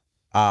onus on.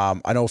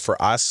 I know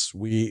for us,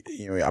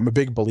 I'm a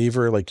big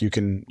believer, like you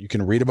can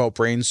read about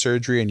brain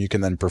surgery and you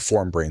can then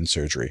perform brain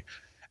surgery.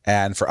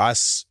 And for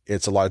us,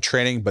 it's a lot of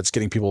training, but it's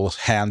getting people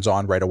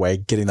hands-on right away,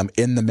 getting them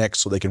in the mix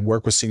so they can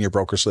work with senior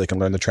brokers so they can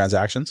learn the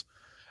transactions.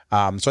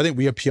 So I think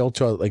we appeal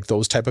to like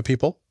those type of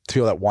people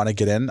that want to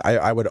get in.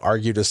 I would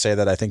argue to say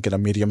that I think in a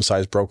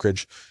medium-sized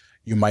brokerage,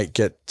 you might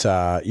get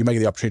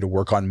the opportunity to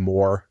work on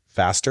more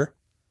faster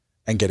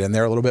and get in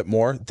there a little bit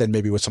more than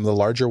maybe with some of the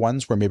larger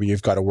ones where maybe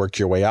you've got to work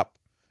your way up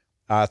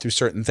through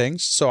certain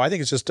things. So I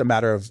think it's just a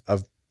matter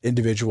of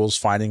individuals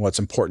finding what's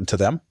important to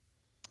them.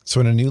 So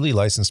when a newly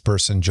licensed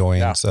person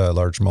joins a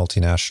large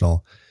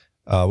multinational,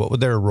 what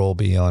would their role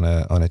be on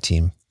a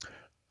team?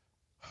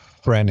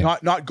 Branding.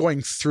 Not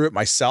going through it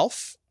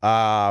myself.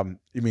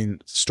 You mean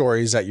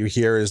stories that you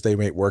hear is they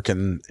might work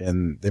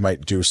they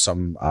might do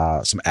some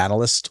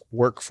analyst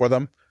work for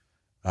them,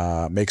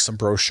 make some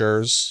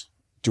brochures,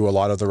 do a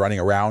lot of the running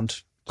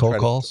around. Cold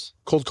calls.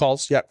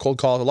 Yeah. Cold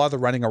calls. A lot of the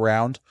running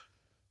around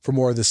for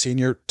more of the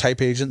senior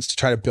type agents to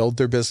try to build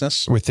their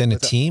business. Within a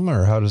team,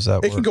 or how does that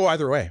work? It can go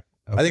either way.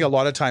 Okay. I think a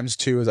lot of times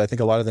too, is I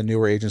think a lot of the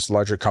newer agents,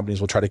 larger companies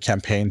will try to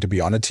campaign to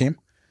be on a team.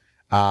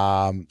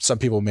 Some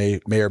people may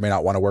or may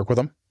not want to work with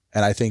them.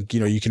 And I think,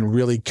 you can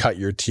really cut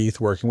your teeth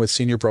working with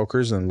senior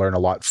brokers and learn a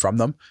lot from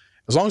them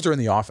as long as they're in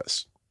the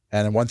office.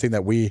 And one thing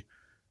that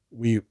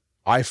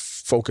I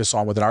focus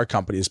on within our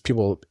company is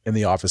people in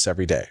the office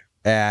every day.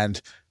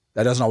 And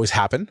that doesn't always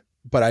happen,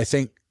 but I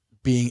think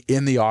being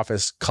in the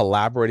office,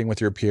 collaborating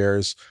with your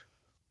peers,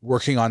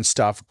 working on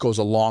stuff goes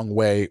a long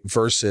way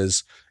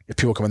versus if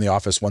people come in the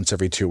office once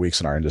every 2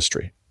 weeks in our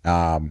industry.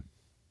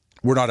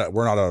 We're not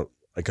a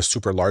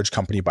super large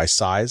company by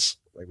size.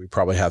 Like we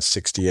probably have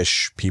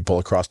 60-ish people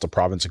across the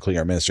province, including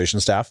our administration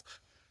staff.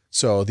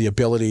 So the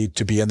ability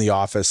to be in the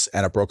office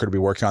and a broker to be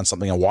working on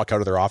something and walk out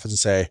of their office and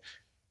say,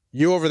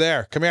 you over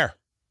there, come here.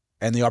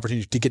 And the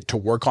opportunity to get to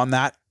work on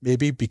that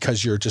maybe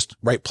because you're just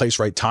right place,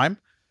 right time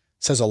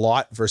says a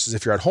lot versus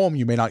if you're at home,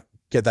 you may not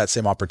get that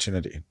same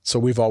opportunity. So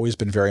we've always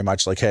been very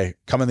much like, hey,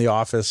 come in the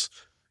office,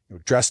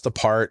 dress the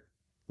part.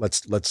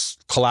 Let's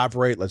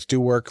collaborate. Let's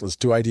do work. Let's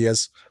do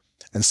ideas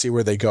and see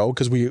where they go.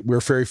 Because we're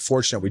very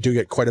fortunate. We do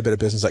get quite a bit of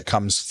business that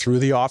comes through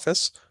the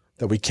office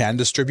that we can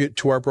distribute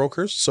to our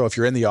brokers. So if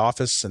you're in the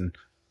office and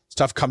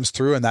stuff comes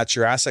through and that's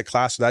your asset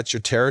class, or that's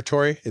your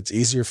territory, it's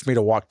easier for me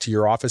to walk to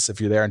your office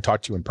if you're there and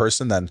talk to you in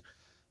person than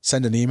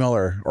send an email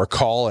or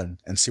call and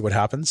see what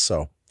happens.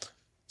 So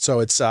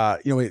it's,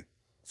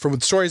 from the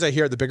stories I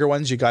hear, the bigger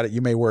ones,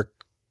 you may work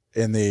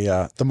in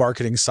the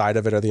marketing side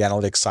of it or the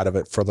analytics side of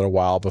it for a little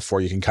while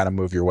before you can kind of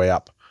move your way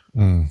up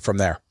from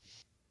there.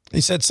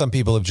 You said some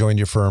people have joined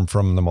your firm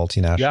from the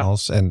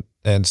multinationals. Yeah.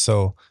 And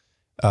so,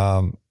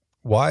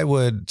 why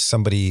would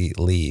somebody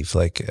leave?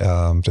 Like, do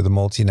the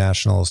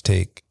multinationals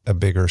take a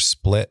bigger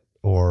split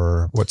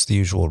or what's the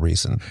usual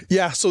reason?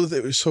 Yeah.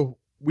 So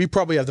we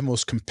probably have the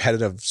most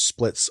competitive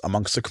splits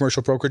amongst the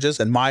commercial brokerages.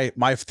 And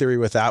my theory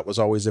with that was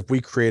always if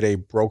we create a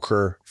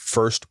broker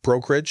first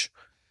brokerage,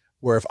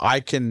 where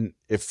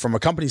if from a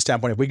company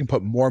standpoint, if we can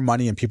put more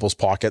money in people's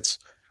pockets,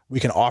 we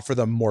can offer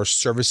them more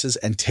services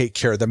and take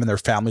care of them and their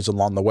families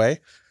along the way,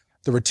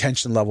 the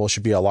retention level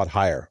should be a lot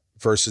higher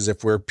versus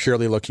if we're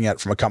purely looking at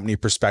from a company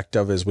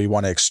perspective is we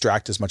want to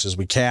extract as much as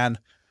we can,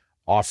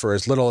 offer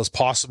as little as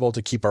possible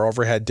to keep our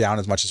overhead down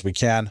as much as we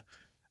can.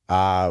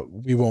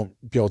 We won't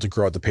be able to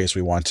grow at the pace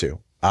we want to.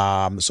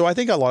 So I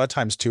think a lot of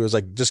times too is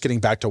like just getting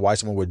back to why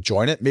someone would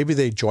join it. Maybe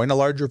they join a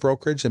larger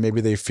brokerage and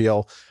maybe they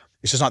feel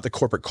it's just not the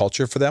corporate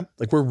culture for them.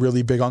 Like we're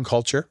really big on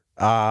culture.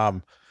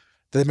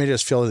 They may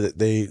just feel that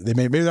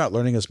maybe they're not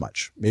learning as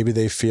much. Maybe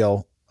they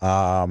feel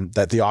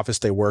that the office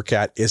they work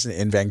at isn't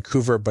in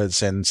Vancouver, but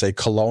it's in say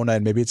Kelowna,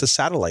 and maybe it's a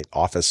satellite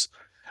office,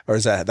 or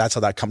that's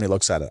how that company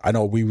looks at it. I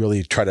know we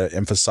really try to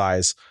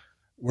emphasize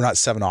we're not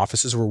 7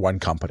 offices, we're one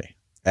company.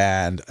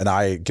 And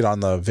I get on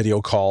the video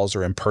calls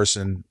or in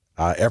person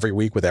every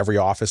week with every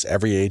office,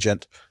 every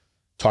agent,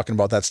 talking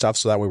about that stuff.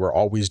 So that way we're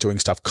always doing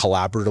stuff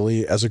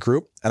collaboratively as a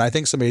group. And I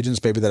think some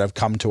agents maybe that have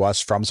come to us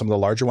from some of the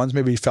larger ones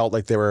maybe felt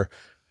like they were,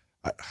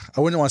 I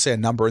wouldn't want to say a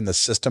number in the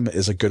system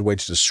is a good way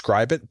to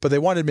describe it, but they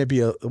wanted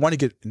to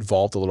get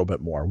involved a little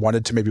bit more,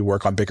 wanted to maybe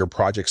work on bigger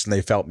projects, and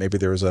they felt maybe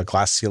there was a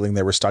glass ceiling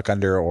they were stuck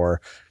under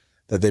or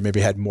that they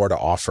maybe had more to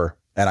offer.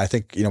 And I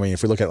think,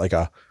 if we look at like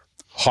a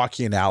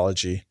hockey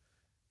analogy,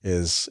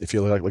 is if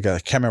you look at, I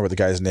can't remember what the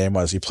guy's name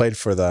was. He played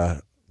for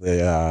the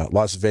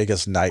Las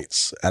Vegas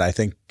Knights, and I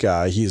think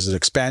he's an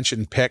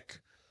expansion pick.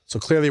 So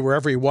clearly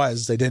wherever he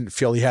was, they didn't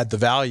feel he had the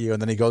value.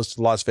 And then he goes to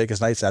the Las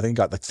Vegas Knights, and I think he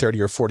got like 30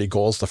 or 40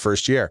 goals the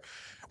first year.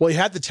 Well, he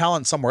had the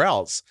talent somewhere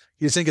else.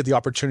 He just didn't get the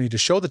opportunity to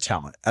show the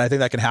talent. And I think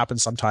that can happen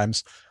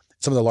sometimes.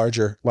 Some of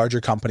the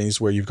larger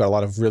companies where you've got a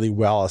lot of really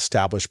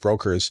well-established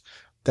brokers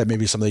that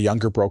maybe some of the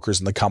younger brokers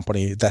in the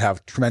company that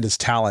have tremendous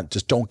talent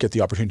just don't get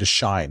the opportunity to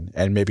shine.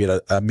 And maybe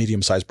at a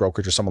medium-sized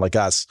brokerage or someone like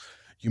us,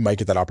 you might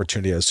get that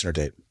opportunity at a sooner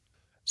date.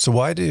 So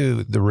why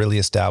do the really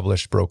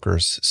established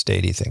brokers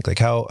stay, do you think? Like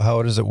how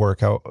does it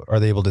work? How are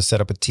they able to set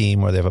up a team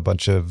where they have a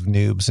bunch of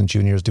noobs and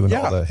juniors doing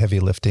all the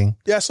heavy lifting?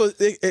 Yeah. So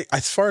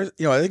as far as,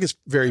 I think it's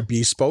very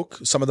bespoke.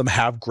 Some of them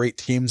have great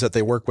teams that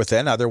they work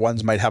within. Other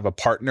ones might have a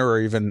partner or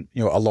even,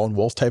 a lone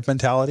wolf type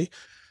mentality.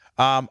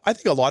 I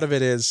think a lot of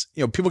it is,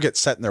 people get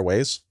set in their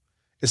ways.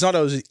 It's not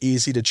always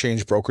easy to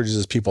change brokerages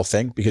as people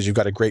think, because you've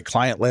got a great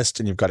client list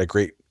and you've got a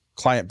great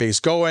client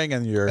base going,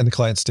 and the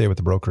clients stay with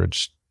the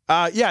brokerage.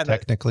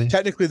 Technically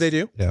they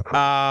do. Yeah.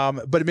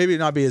 But it maybe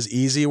not be as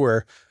easy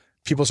where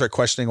people start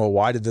questioning, well,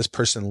 why did this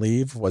person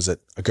leave? Was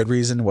it a good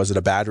reason? Was it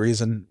a bad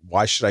reason?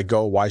 Why should I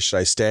go? Why should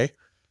I stay?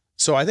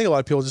 So I think a lot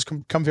of people just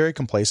become very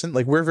complacent.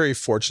 Like, we're very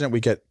fortunate. We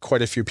get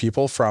quite a few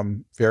people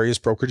from various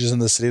brokerages in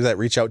the city that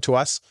reach out to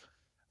us.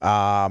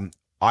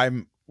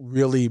 I'm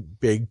really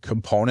big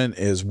component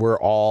is we're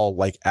all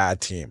like a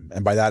team.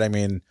 And by that, I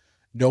mean,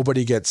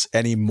 nobody gets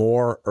any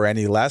more or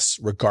any less,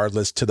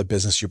 regardless to the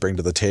business you bring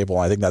to the table.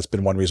 And I think that's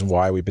been one reason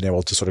why we've been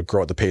able to sort of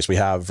grow at the pace we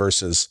have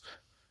versus,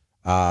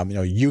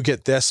 you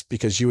get this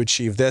because you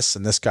achieve this,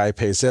 and this guy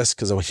pays this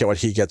because of what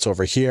he gets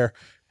over here.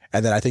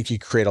 And then I think you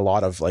create a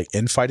lot of like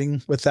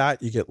infighting with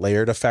that. You get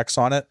layered effects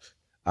on it.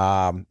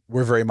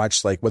 We're very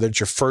much like, whether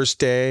it's your first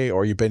day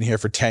or you've been here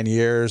for 10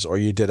 years or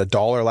you did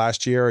 $1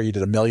 last year or you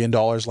did $1 million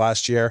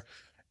last year,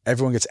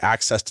 everyone gets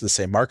access to the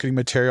same marketing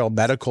material,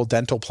 medical,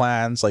 dental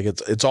plans. Like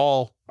it's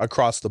all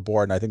across the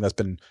board. And I think that's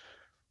been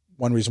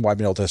one reason why I've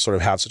been able to sort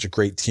of have such a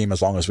great team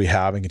as long as we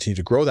have and continue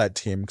to grow that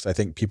team. Because I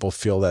think people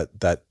feel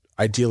that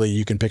ideally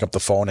you can pick up the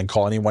phone and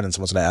call anyone and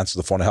someone's going to answer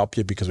the phone to help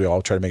you, because we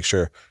all try to make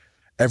sure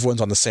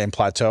everyone's on the same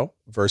plateau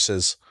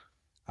versus,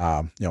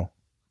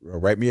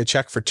 write me a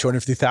check for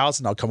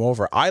 $250,000. I'll come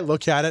over. I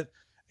look at it.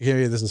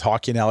 Maybe this is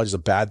hockey analogy is a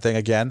bad thing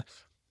again.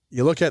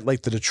 You look at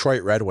like the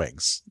Detroit Red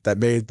Wings that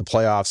made the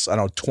playoffs,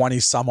 20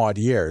 some odd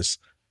years.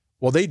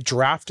 Well, they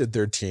drafted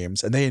their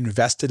teams and they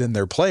invested in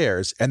their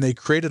players and they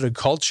created a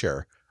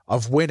culture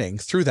of winning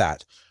through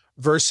that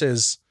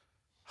versus,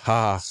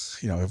 say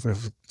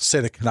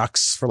the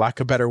Canucks, for lack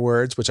of better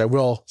words, which I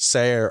will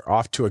say are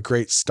off to a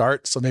great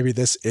start. So maybe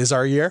this is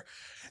our year,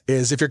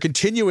 is if you're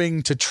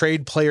continuing to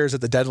trade players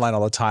at the deadline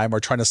all the time or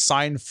trying to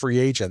sign free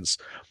agents,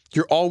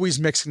 you're always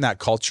mixing that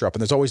culture up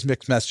and there's always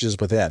mixed messages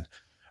within.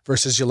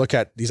 Versus you look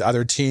at these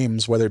other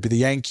teams, whether it be the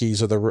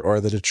Yankees or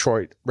the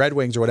Detroit Red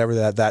Wings or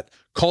whatever, that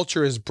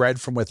culture is bred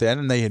from within,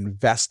 and they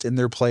invest in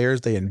their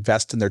players, they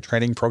invest in their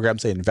training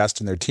programs, they invest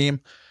in their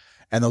team,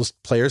 and those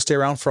players stay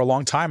around for a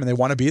long time and they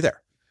want to be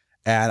there.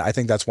 And I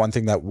think that's one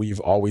thing that we've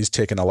always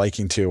taken a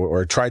liking to,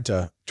 or tried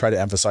to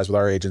emphasize with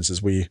our agents,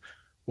 is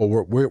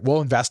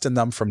we'll invest in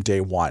them from day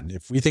one.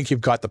 If we think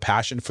you've got the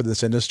passion for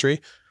this industry,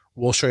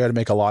 we'll show you how to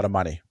make a lot of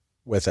money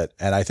with it.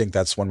 And I think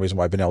that's one reason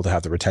why I've been able to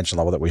have the retention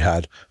level that we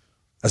had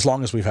as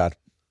long as we've had.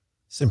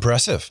 It's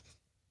impressive.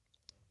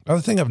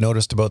 Another thing I've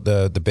noticed about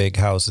the big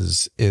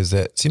houses is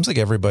that it seems like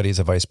everybody's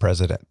a vice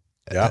president.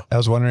 Yeah. I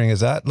was wondering, is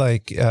that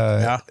like, it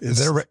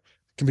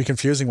can be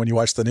confusing when you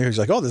watch the news.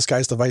 You're like, oh, this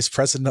guy's the vice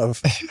president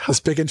of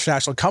this big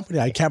international company.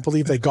 I can't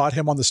believe they got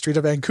him on the street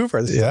of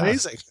Vancouver. This is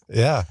amazing.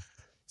 Yeah.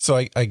 So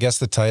I guess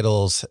the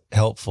title's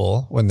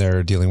helpful when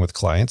they're dealing with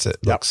clients. It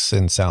looks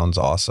and sounds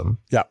awesome.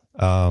 Yeah.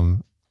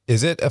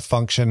 Is it a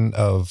function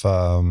of,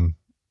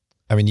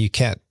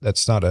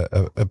 that's not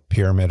a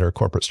pyramid or a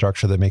corporate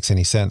structure that makes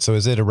any sense. So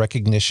is it a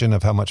recognition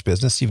of how much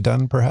business you've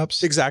done,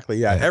 perhaps? Exactly.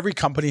 Yeah. Every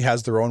company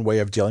has their own way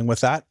of dealing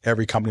with that.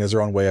 Every company has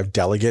their own way of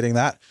delegating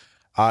that.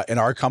 In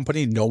our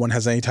company, no one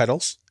has any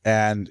titles,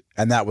 and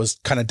that was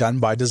kind of done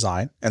by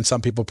design. And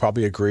some people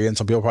probably agree and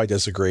some people probably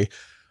disagree.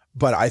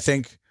 But I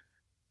think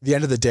at the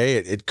end of the day,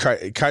 it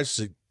tries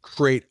to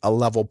create a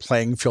level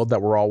playing field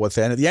that we're all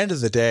within. At the end of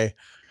the day,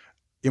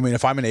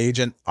 if I'm an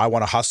agent, I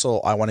want to hustle,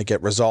 I want to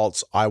get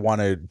results, I want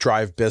to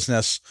drive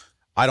business.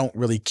 I don't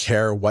really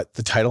care what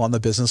the title on the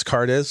business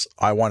card is.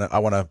 I want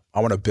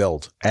to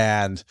build.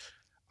 And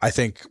I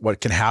think what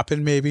can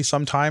happen maybe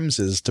sometimes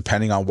is,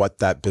 depending on what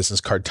that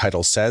business card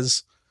title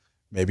says,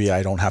 maybe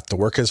I don't have to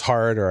work as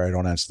hard, or I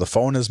don't answer the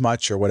phone as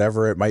much, or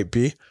whatever it might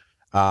be.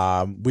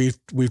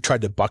 We've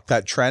tried to buck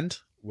that trend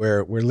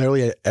where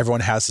literally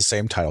everyone has the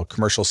same title: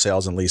 commercial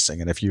sales and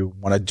leasing. And if you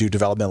want to do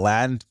development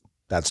land,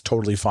 that's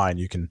totally fine.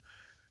 You can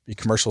be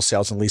commercial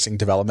sales and leasing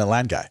development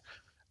land guy,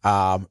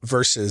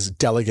 versus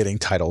delegating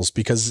titles,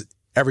 because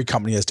every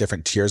company has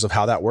different tiers of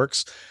how that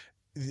works.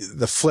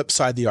 The flip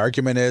side of the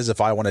argument is,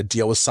 if I want to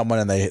deal with someone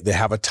and they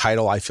have a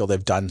title, I feel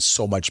they've done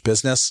so much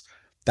business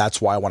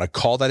that's why I want to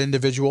call that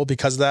individual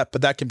because of that.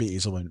 But that can be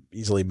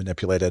easily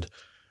manipulated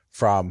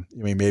from,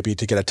 maybe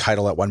to get a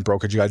title at one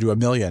brokerage, you got to do $1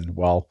 million.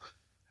 Well,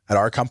 at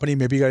our company,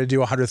 maybe you got to do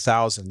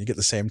 100,000. You get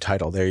the same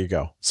title. There you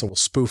go. So we'll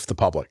spoof the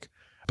public.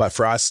 But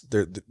for us,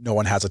 no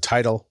one has a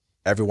title.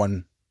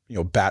 Everyone,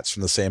 bats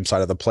from the same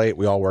side of the plate.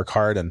 We all work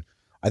hard. And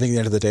I think at the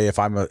end of the day, if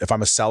I'm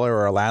a seller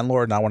or a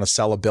landlord and I want to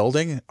sell a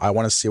building, I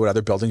want to see what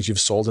other buildings you've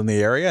sold in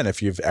the area. And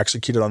if you've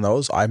executed on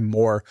those, I'm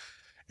more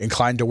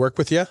inclined to work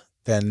with you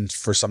than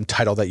for some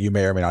title that you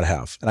may or may not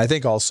have. And I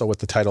think also with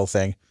the title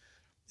thing,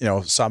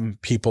 some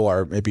people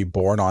are maybe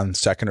born on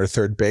second or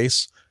third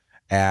base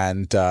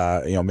and,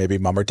 maybe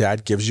mom or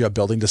dad gives you a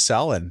building to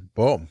sell and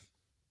boom,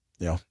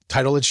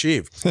 title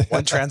achieved,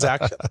 one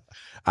transaction.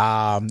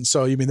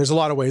 So, there's a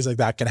lot of ways like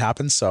that can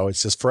happen. So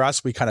it's just for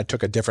us, we kind of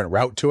took a different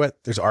route to it.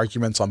 There's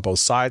arguments on both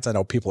sides. I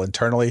know people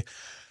internally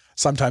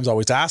sometimes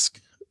always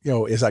ask,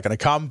 is that going to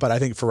come? But I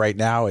think for right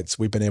now,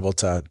 we've been able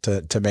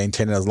to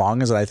maintain it as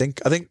long as, and I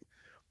think,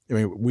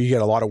 we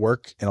get a lot of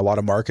work in a lot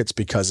of markets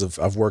because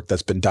of work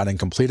that's been done and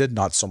completed,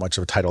 not so much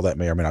of a title that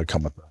may or may not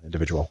come with the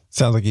individual.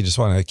 Sounds like you just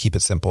want to keep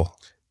it simple.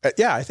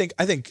 Yeah, I think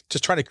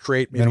just trying to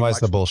create minimize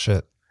the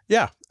bullshit.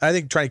 Yeah, I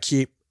think trying to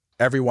keep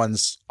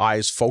everyone's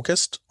eyes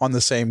focused on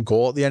the same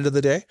goal at the end of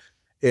the day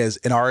is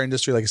in our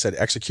industry. Like I said,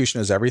 execution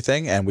is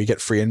everything, and we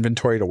get free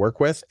inventory to work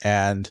with.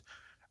 And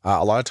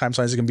a lot of times,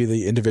 sometimes it can be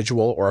the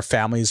individual or a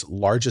family's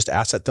largest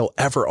asset they'll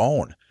ever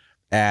own.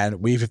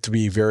 And we have to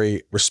be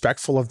very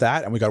respectful of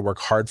that. And we got to work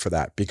hard for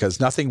that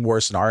because nothing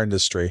worse in our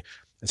industry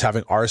is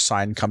having our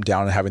sign come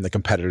down and having the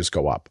competitors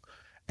go up.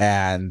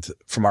 And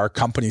from our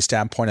company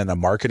standpoint and a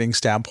marketing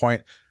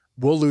standpoint,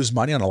 we'll lose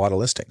money on a lot of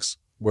listings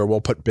where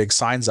we'll put big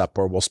signs up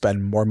or we'll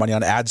spend more money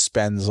on ad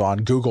spends on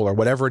Google or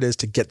whatever it is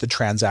to get the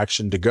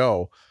transaction to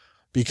go.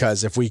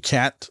 Because if we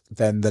can't,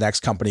 then the next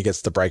company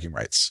gets the bragging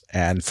rights.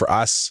 And for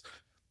us,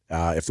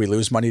 if we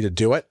lose money to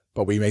do it,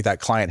 but we make that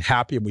client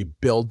happy and we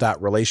build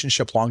that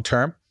relationship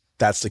long-term,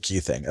 that's the key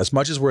thing. As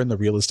much as we're in the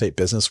real estate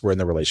business, we're in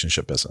the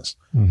relationship business.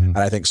 Mm-hmm. And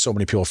I think so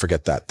many people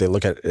forget that. They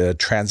look at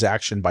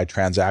transaction by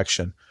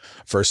transaction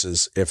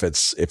versus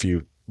if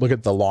you look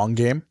at the long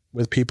game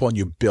with people and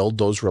you build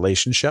those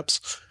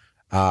relationships,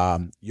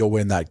 you'll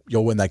win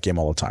that game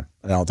all the time.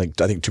 And I think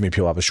too many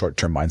people have a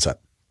short-term mindset.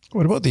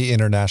 What about the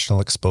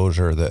international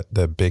exposure that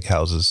the big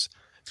houses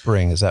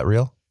bring? Is that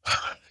real?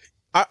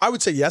 I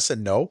would say yes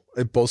and no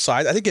at both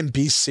sides. I think in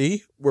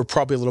BC, we're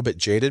probably a little bit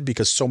jaded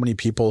because so many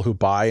people who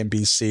buy in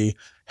BC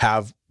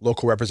have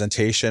local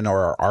representation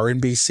or are in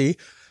BC.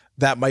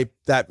 That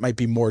might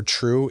be more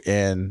true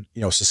in,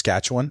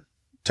 Saskatchewan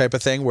type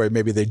of thing where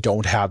maybe they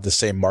don't have the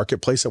same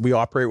marketplace that we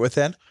operate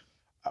within.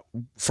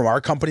 From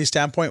our company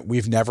standpoint,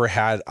 we've never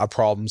had a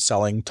problem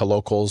selling to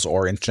locals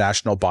or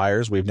international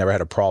buyers. We've never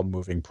had a problem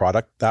moving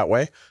product that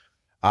way.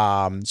 So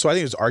I think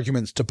there's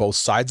arguments to both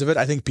sides of it.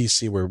 I think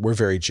BC, we're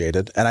very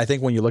jaded. And I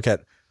think when you look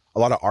at a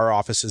lot of our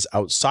offices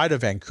outside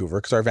of Vancouver,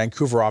 because our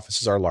Vancouver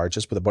office is our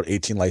largest with about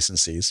 18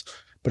 licensees.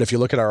 But if you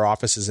look at our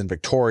offices in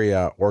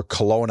Victoria or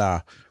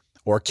Kelowna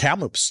or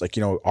Kamloops,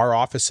 our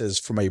offices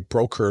from a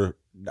broker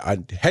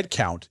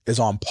headcount is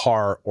on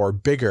par or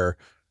bigger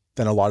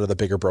than a lot of the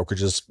bigger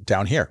brokerages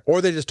down here,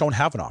 or they just don't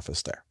have an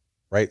office there.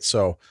 Right.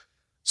 So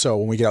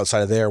when we get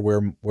outside of there,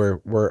 we're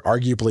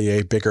arguably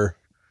a bigger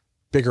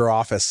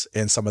office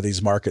in some of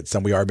these markets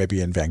than we are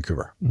maybe in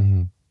Vancouver.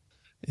 Mm-hmm.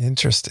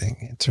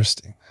 Interesting.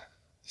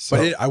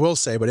 So,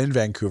 but in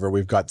Vancouver,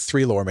 we've got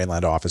 3 Lower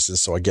Mainland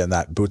offices. So again,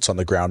 that boots on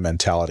the ground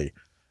mentality.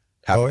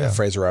 Having the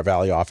Fraser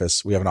Valley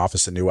office. We have an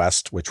office in New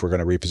West, which we're going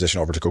to reposition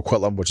over to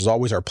Coquitlam, which is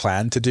always our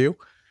plan to do.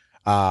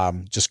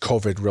 Just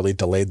COVID really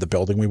delayed the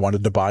building we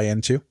wanted to buy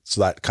into.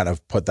 So that kind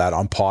of put that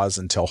on pause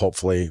until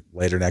hopefully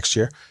later next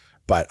year.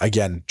 But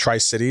again,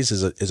 Tri-Cities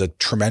is a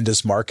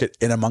tremendous market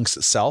in amongst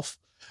itself.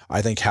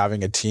 I think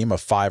having a team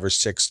of 5 or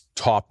 6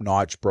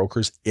 top-notch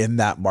brokers in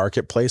that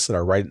marketplace that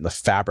are right in the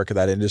fabric of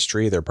that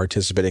industry, they're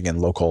participating in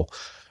local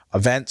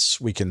events.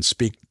 We can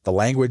speak the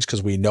language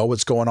because we know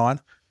what's going on.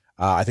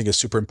 I think is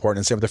super important.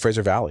 And same with the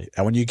Fraser Valley.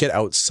 And when you get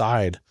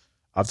outside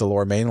of the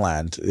Lower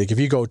Mainland, like if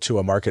you go to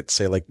a market,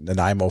 say like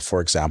Nanaimo,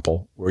 for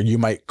example, where you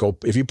might go,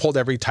 if you pulled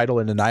every title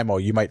in Nanaimo,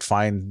 you might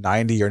find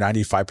 90 or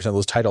 95% of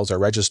those titles are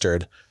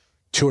registered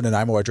to a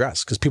Nanaimo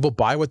address because people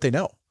buy what they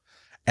know.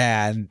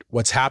 And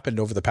what's happened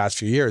over the past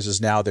few years is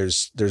now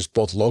there's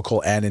both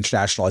local and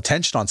international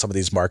attention on some of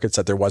these markets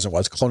that there wasn't.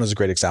 Kelowna is a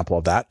great example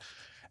of that.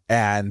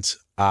 And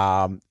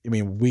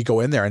we go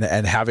in there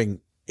and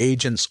having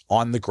agents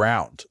on the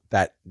ground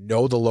that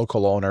know the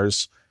local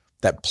owners,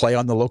 that play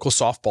on the local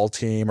softball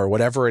team or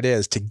whatever it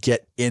is to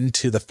get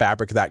into the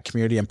fabric of that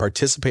community and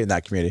participate in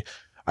that community,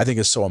 I think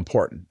is so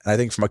important. And I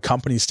think from a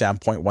company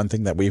standpoint, one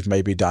thing that we've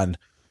maybe done,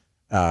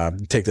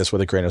 take this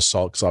with a grain of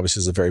salt, because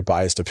obviously it's a very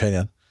biased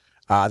opinion,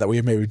 that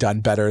we've maybe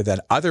done better than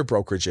other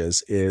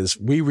brokerages is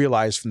we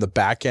realize from the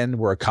back end,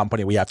 we're a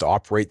company, we have to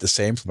operate the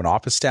same from an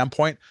office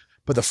standpoint,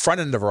 but the front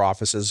end of our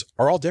offices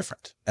are all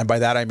different. And by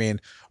that, I mean,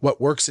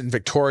 what works in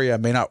Victoria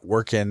may not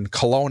work in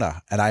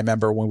Kelowna. And I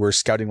remember when we were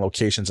scouting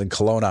locations in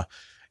Kelowna,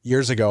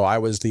 years ago, I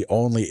was the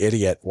only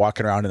idiot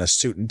walking around in a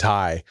suit and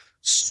tie,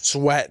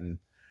 sweating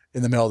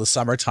in the middle of the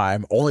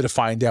summertime, only to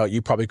find out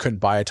you probably couldn't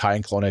buy a tie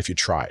in Kelowna if you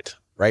tried.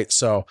 Right.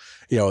 So,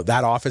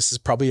 that office is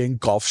probably in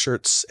golf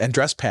shirts and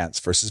dress pants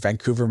versus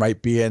Vancouver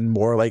might be in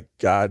more like,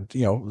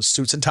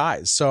 suits and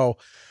ties. So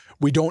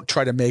we don't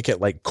try to make it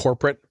like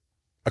corporate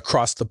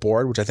across the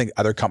board, which I think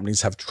other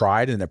companies have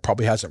tried and it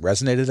probably hasn't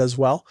resonated as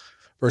well,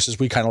 versus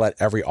we kind of let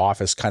every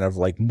office kind of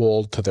like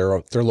mold to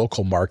their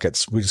local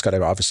markets. We just got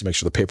to obviously make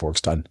sure the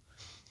paperwork's done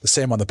the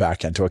same on the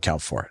back end to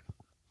account for it.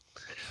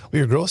 Well,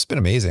 your growth's been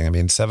amazing. I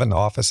mean, 7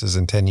 offices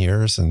in 10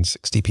 years and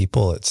 60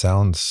 people. It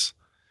sounds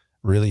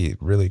really,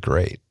 really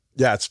great.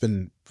 Yeah, it's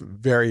been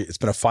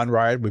a fun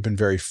ride. We've been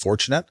very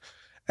fortunate.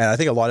 And I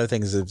think a lot of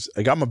things is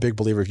like, I'm a big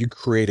believer, if you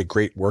create a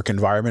great work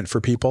environment for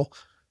people,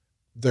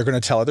 they're going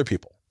to tell other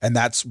people. And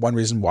that's one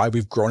reason why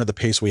we've grown at the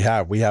pace we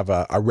have. We have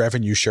a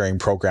revenue sharing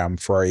program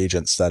for our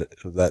agents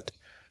that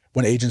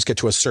when agents get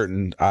to a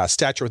certain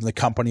stature within the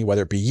company,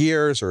 whether it be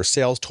years or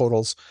sales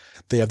totals,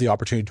 they have the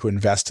opportunity to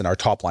invest in our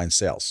top line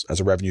sales as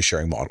a revenue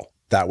sharing model.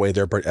 That way,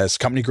 as the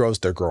company grows,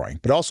 they're growing,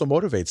 but also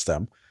motivates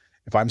them.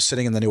 If I'm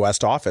sitting in the New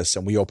West office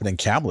and we open in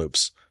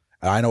Kamloops,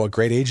 and I know a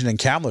great agent in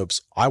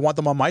Kamloops, I want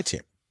them on my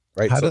team.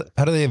 Right. How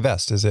do they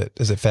invest? Is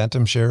it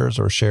phantom shares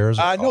or shares?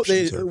 Or no,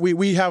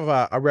 we have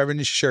a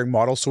revenue sharing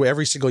model. So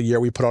every single year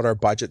we put out our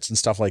budgets and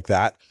stuff like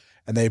that,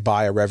 and they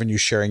buy a revenue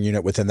sharing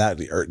unit within that,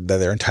 or that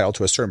they're entitled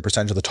to a certain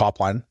percentage of the top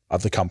line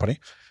of the company.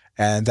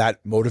 And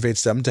that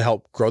motivates them to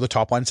help grow the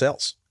top line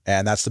sales.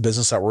 And that's the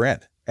business that we're in.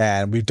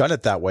 And we've done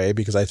it that way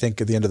because I think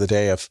at the end of the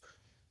day,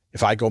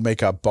 if I go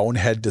make a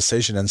bonehead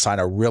decision and sign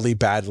a really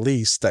bad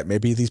lease that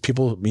maybe these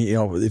people,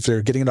 if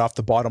they're getting it off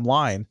the bottom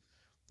line,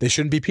 they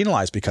shouldn't be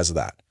penalized because of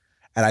that.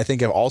 And I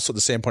think also at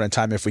the same point in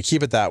time, if we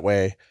keep it that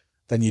way,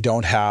 then you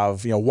don't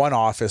have, one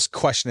office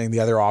questioning the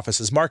other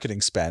office's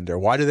marketing spend, or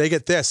why do they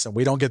get this and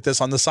we don't get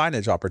this on the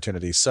signage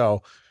opportunity?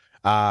 So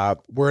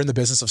we're in the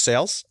business of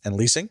sales and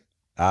leasing.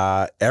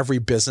 Every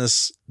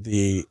business,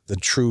 the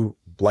true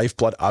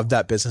lifeblood of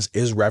that business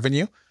is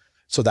revenue.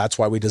 So that's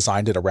why we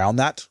designed it around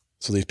that.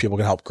 So these people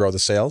can help grow the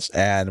sales.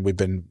 And we've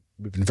been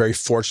very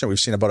fortunate. We've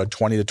seen about a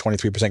 20 to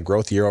 23%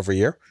 growth year over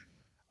year.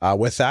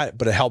 With that,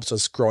 but it helps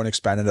us grow and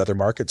expand into other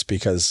markets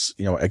because,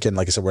 again,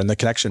 like I said, we're in the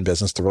connection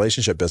business, the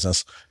relationship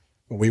business.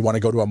 When we want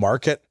to go to a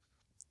market,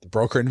 the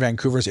broker in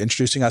Vancouver is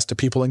introducing us to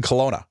people in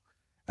Kelowna,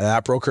 and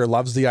that broker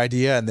loves the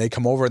idea and they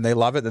come over and they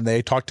love it. And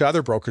they talk to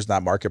other brokers in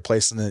that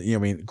marketplace, and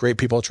then, great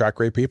people attract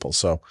great people.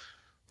 So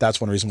that's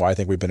one reason why I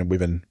think we've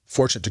been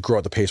fortunate to grow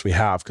at the pace we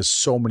have, because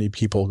so many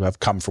people who have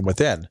come from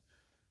within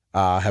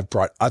have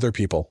brought other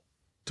people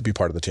to be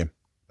part of the team.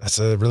 That's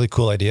a really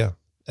cool idea.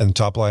 And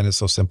top line is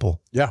so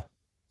simple. Yeah.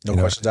 No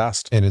questions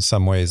asked. And in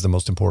some ways, the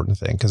most important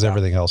thing, because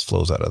everything else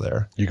flows out of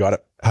there. You got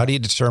it. How do you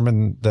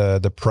determine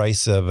the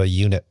price of a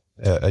unit?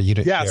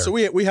 Yeah. So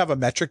we have a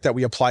metric that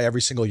we apply every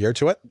single year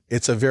to it.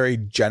 It's a very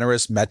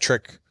generous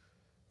metric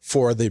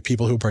for the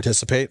people who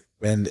participate.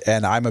 And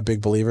I'm a big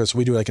believer. So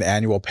we do like an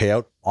annual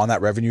payout on that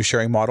revenue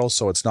sharing model.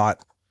 So it's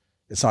not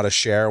a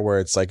share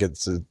where it's like,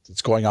 it's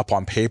going up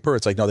on paper.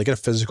 It's like, no, they get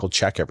a physical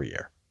check every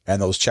year.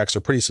 And those checks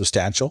are pretty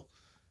substantial.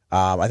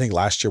 I think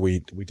last year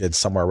we did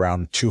somewhere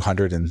around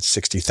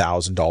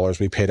 $260,000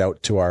 we paid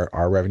out to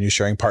our revenue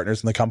sharing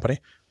partners in the company.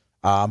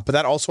 But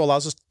that also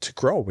allows us to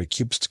grow. It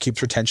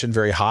keeps retention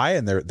very high,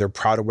 and they're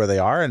proud of where they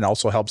are, and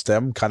also helps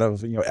them kind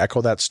of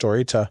echo that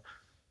story to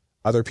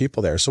other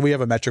people there. So we have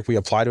a metric we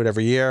apply to it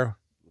every year.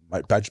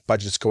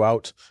 Budgets go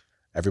out.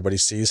 Everybody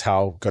sees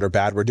how good or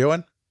bad we're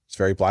doing. It's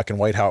very black and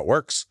white how it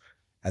works.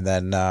 And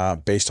then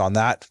based on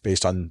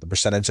the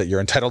percentage that you're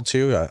entitled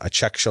to, a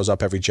check shows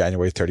up every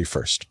January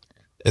 31st.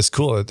 It's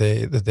cool that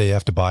they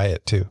have to buy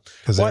it too,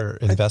 because they're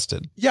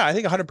invested. I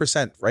think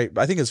 100%. Right.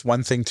 I think it's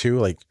one thing too.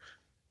 Like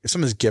if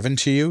something's given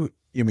to you,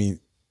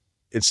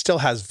 it still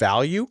has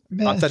value.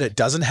 Not that it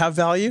doesn't have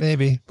value,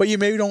 maybe, but you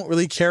maybe don't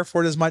really care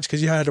for it as much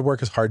because you had to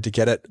work as hard to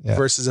get it. Yeah.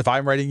 Versus if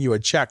I'm writing you a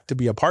check to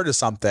be a part of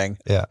something,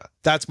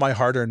 that's my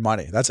hard-earned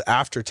money. That's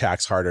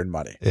after-tax hard-earned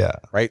money. Yeah.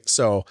 Right.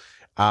 So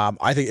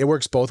I think it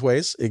works both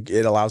ways.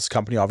 It allows the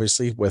company,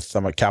 obviously, with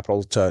some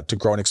capital to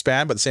grow and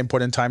expand, but at the same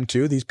point in time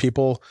too, these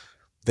people,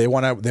 they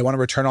want to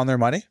return on their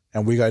money,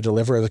 and we got to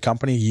deliver as a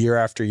company year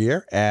after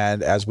year.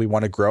 And as we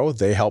want to grow,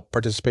 they help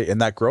participate in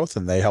that growth,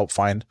 and they help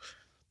find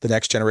the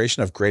next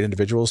generation of great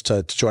individuals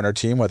to join our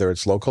team, whether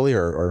it's locally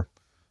or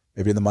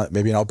maybe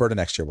in Alberta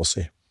next year. We'll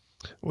see.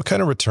 What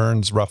kind of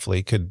returns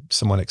roughly could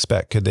someone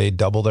expect? Could they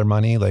double their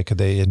money? Like, could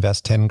they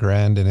invest 10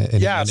 grand in a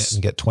unit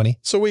and get 20?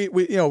 So we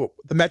the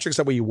metrics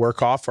that we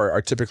work off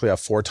are typically a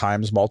 4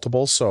 times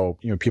multiple. So,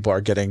 people are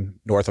getting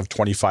north of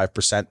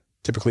 25%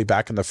 typically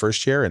back in the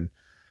first year, and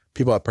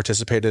people have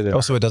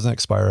participated. So it doesn't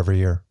expire every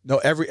year. No,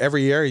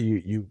 every year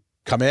you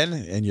come in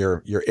and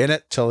you're in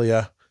it till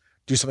you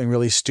do something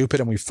really stupid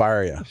and we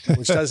fire you,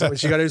 which you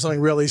got to do something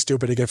really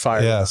stupid to get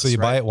fired. Yeah. So you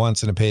buy it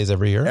once and it pays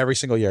every year? Every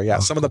single year. Yeah.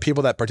 Some of the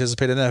people that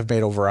participate in it have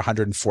made over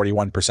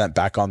 141%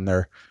 back on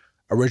their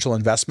original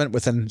investment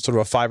within sort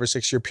of a 5 or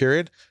 6 year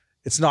period.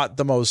 it's not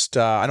the most,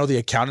 I know the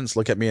accountants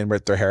look at me and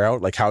rip their hair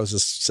out. Like, how is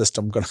this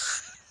system going to,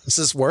 does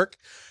this work?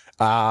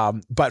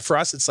 But for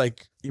us, it's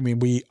like,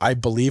 I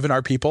believe in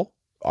our people.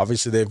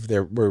 Obviously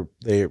we're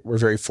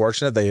very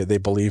fortunate. They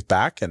believe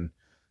back, and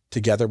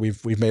together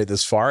we've made it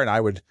this far. And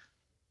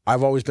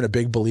I've always been a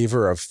big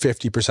believer of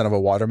 50% of a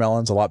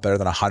watermelon is a lot better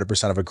than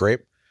 100% of a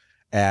grape.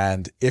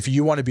 And if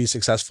you want to be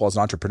successful as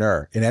an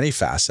entrepreneur in any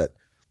facet,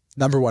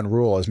 number one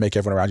rule is make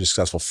everyone around you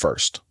successful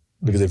first.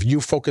 Because if you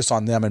focus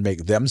on them and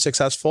make them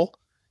successful,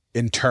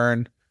 in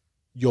turn,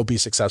 you'll be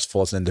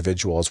successful as an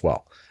individual as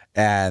well.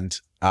 And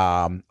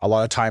a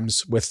lot of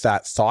times with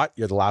that thought,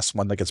 you're the last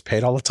one that gets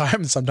paid all the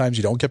time. And sometimes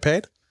you don't get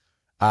paid.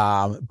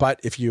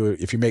 But if you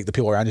make the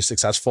people around you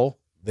successful,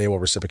 they will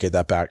reciprocate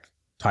that back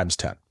times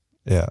 10.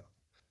 Yeah.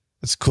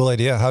 It's a cool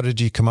idea. How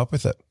did you come up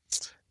with it?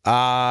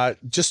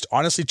 Just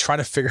honestly trying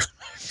to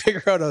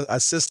figure out a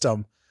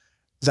system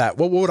that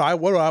what would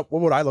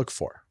I look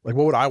for? Like,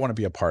 what would I want to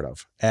be a part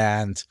of?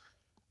 And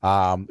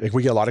like,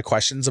 we get a lot of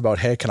questions about,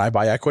 hey, can I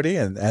buy equity?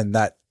 And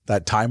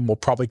that time will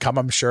probably come,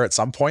 I'm sure, at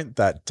some point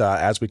that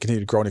as we continue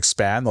to grow and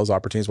expand, those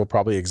opportunities will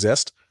probably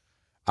exist.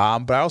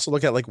 But I also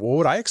look at, like, what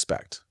would I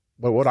expect?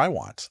 What would I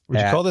want? Would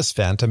you call this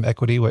phantom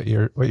equity, what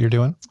you're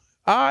doing?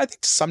 I think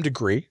to some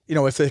degree,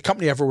 if the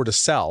company ever were to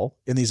sell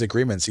in these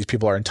agreements, these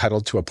people are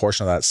entitled to a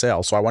portion of that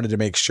sale. So I wanted to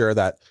make sure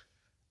that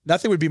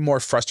nothing would be more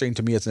frustrating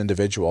to me as an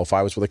individual if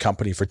I was with a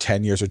company for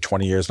 10 years or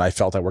 20 years and I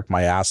felt I worked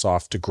my ass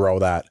off to grow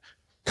that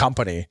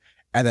company,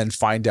 and then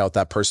find out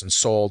that person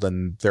sold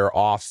and they're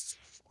off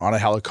on a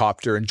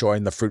helicopter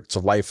enjoying the fruits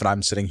of life and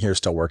I'm sitting here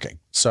still working.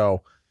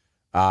 So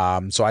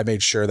I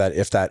made sure that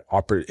if that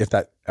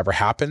ever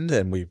happened,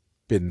 and we've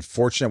been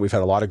fortunate, we've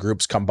had a lot of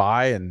groups come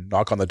by and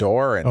knock on the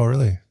door and, oh,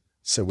 really?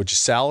 So would you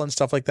sell and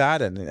stuff like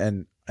that?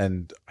 And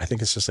I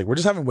think it's just like, we're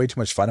just having way too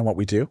much fun in what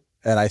we do.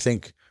 And I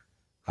think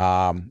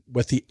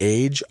with the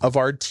age of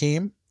our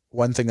team,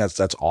 one thing that's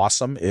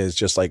awesome is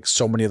just like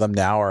so many of them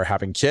now are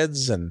having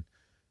kids, and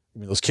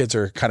those kids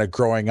are kind of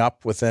growing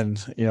up within,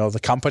 the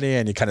company,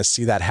 and you kind of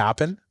see that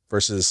happen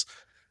versus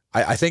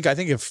I think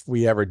if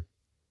we ever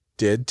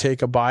did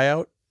take a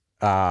buyout,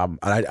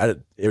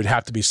 it would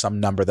have to be some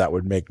number that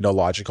would make no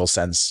logical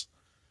sense,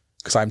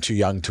 because I'm too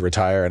young to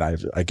retire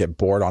and I get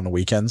bored on the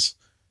weekends.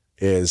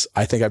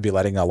 I think I'd be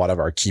letting a lot of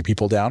our key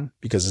people down,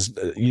 because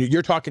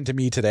you're talking to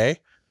me today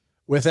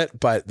with it,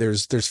 but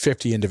there's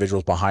 50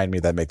 individuals behind me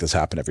that make this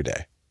happen every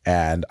day.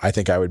 And I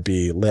think I would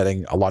be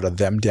letting a lot of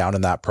them down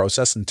in that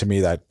process. And to me,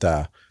 that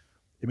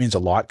it means a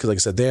lot, because like I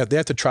said, they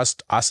have to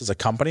trust us as a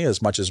company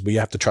as much as we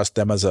have to trust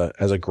them as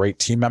a great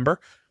team member,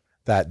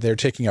 that they're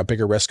taking a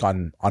bigger risk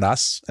on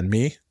us and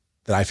me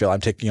than I feel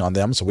I'm taking on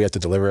them. So we have to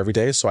deliver every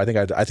day. So I think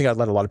I'd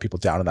let a lot of people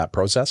down in that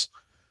process.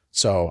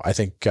 So I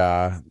think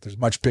there's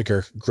much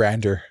bigger,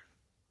 grander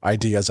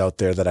ideas out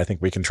there that I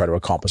think we can try to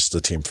accomplish as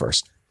a team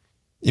first.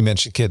 You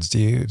mentioned kids. Do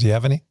you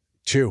have any?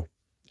 2,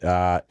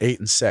 8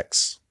 and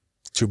 6,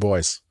 2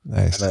 boys.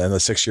 Nice. And the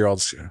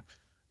 6-year-old's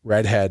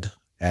redhead,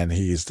 and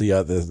he's the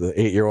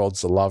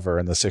 8-year-old's the lover,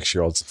 and the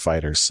 6-year-old's the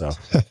fighter. So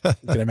you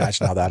can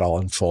imagine how that all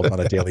unfolds on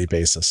a daily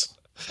basis.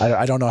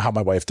 I don't know how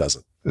my wife does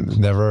it.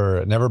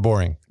 Never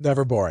boring.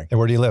 Never boring. And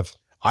where do you live?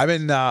 I'm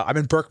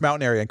in Burke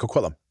Mountain area in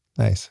Coquitlam.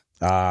 Nice.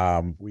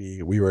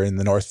 We were in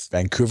the North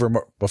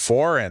Vancouver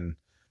before, and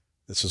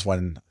this was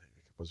when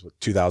it was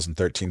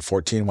 2013,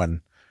 14,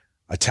 when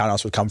a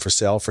townhouse would come for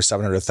sale for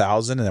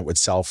 $700,000 and it would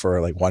sell for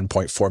like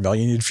 $1.4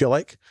 million. You'd feel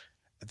like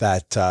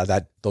that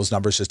those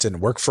numbers just didn't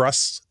work for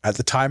us at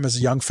the time as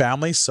a young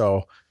family.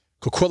 So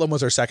Coquitlam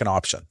was our second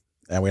option,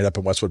 and we ended up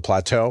in Westwood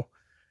Plateau,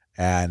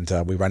 and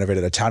we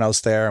renovated a townhouse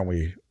there, and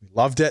we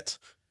loved it.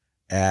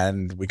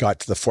 And we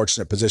got to the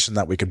fortunate position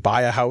that we could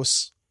buy a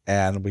house,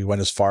 and we went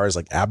as far as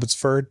like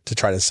Abbotsford to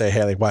try to say,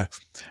 hey, like,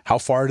 how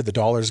far did the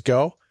dollars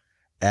go?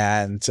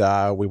 And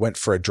we went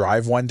for a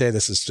drive one day.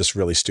 This is just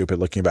really stupid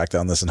looking back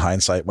on this in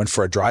hindsight. Went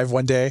for a drive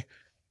one day,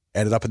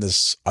 ended up in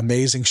this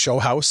amazing show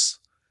house,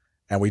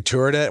 and we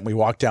toured it, and we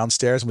walked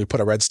downstairs and we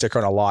put a red sticker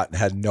on a lot and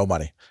had no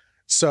money.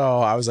 So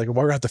I was like, well,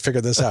 we're gonna have to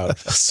figure this out.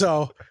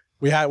 So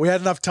we had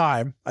enough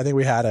time. I think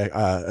we had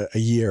a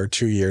year or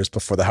 2 years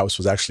before the house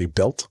was actually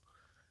built.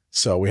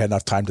 So we had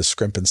enough time to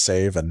scrimp and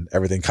save, and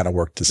everything kind of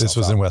worked itself out. This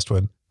was in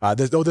Westwood?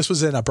 This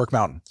was in Burke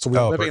Mountain. So we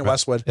were living in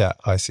Westwood. Yeah,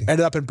 I see.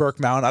 Ended up in Burke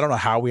Mountain. I don't know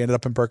how we ended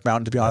up in Burke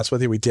Mountain, to be honest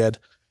with you. We did.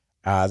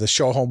 The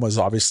show home was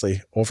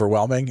obviously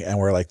overwhelming, and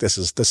we're like, this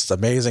is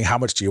amazing. How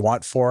much do you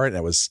want for it? And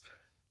it was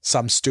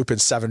some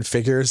stupid 7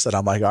 figures that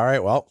I'm like, all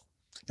right, well,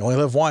 you only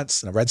live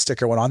once. And a red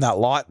sticker went on that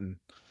lot, and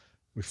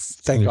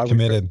thank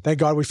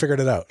God we figured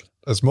it out.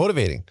 It's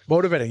motivating.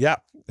 Motivating, yeah.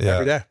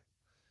 Every day.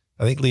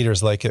 I think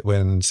leaders like it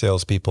when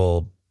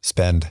salespeople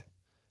spend.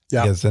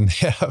 Yeah. Because then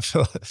they have,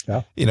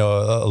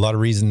 a lot of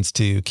reasons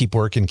to keep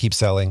working, keep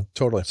selling.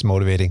 Totally. It's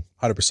motivating.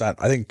 100%.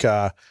 I think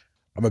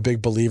I'm a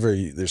big believer.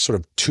 There's sort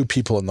of 2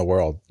 people in the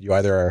world.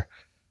 There's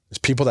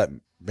people that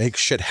make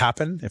shit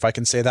happen, if I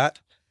can say that.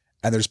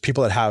 And there's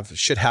people that have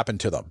shit happen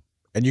to them,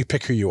 and you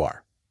pick who you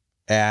are.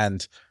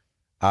 And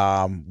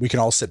we can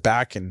all sit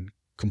back and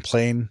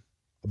complain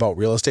about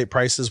real estate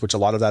prices, which a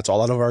lot of that's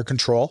all out of our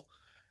control.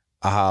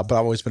 But I've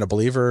always been a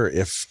believer,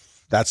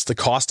 if that's the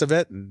cost of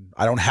it and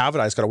I don't have it,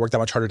 I just got to work that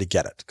much harder to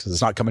get it because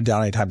it's not coming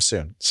down anytime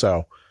soon.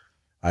 So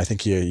I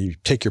think you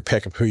take your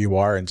pick of who you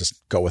are and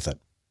just go with it.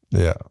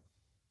 Yeah.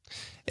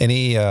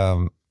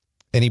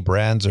 Any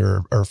brands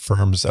or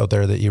firms out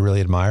there that you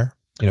really admire,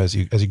 as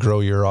you grow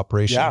your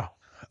operation? Yeah.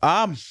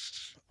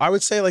 I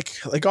would say like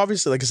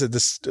obviously, like I said,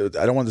 this,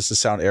 I don't want this to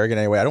sound arrogant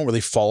anyway. I don't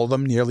really follow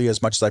them nearly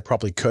as much as I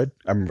probably could.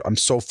 I'm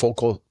so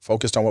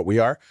focused on what we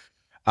are.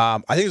 I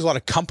think there's a lot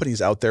of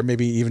companies out there,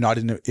 maybe even not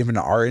even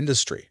our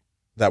industry,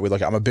 that we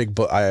look at. I'm a big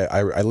book.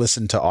 I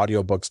listen to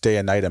audiobooks day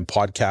and night and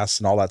podcasts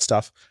and all that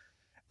stuff.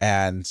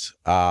 And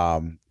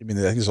I think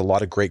there's a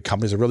lot of great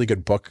companies. A really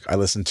good book I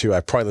listened to, I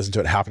probably listened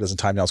to it half a dozen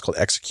times now. It's called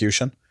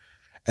Execution.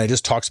 And it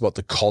just talks about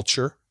the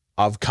culture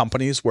of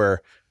companies,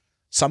 where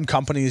some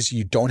companies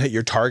you don't hit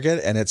your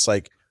target and it's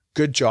like,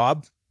 good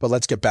job, but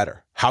let's get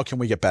better. How can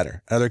we get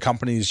better? And other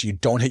companies, you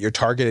don't hit your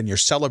target and you're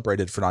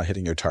celebrated for not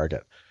hitting your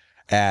target.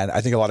 And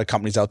I think a lot of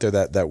companies out there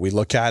that we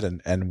look at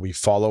and we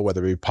follow,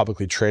 whether we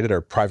publicly traded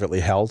or privately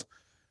held,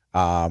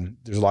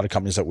 there's a lot of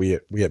companies that we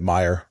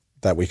admire,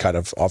 that we kind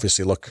of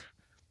obviously look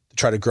to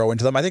try to grow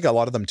into them. I think a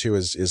lot of them too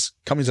is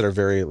companies that are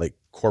very like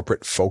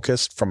corporate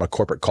focused from a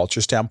corporate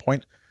culture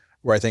standpoint,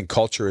 where I think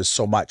culture is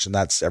so much, and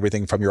that's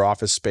everything from your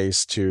office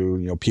space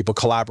to, people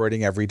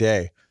collaborating every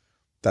day,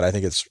 that I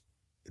think it's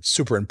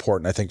super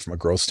important, I think, from a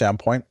growth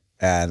standpoint.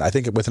 And I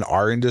think within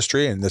our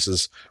industry, and this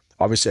is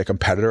obviously a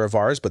competitor of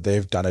ours, but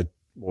they've done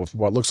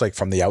what looks like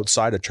from the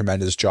outside, a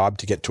tremendous job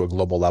to get to a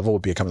global level,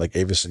 would be a company like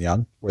Avis &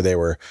 Young, where they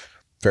were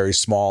very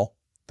small.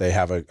 They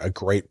have a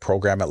great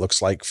program, it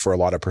looks like, for a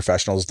lot of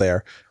professionals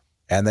there.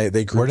 And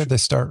they grew. Where did they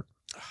start?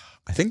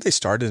 I think they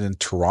started in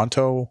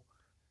Toronto.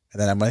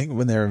 And then I think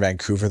when they were in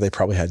Vancouver, they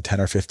probably had 10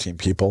 or 15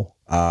 people.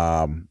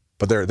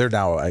 But they're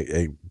now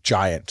a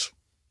giant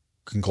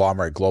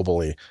conglomerate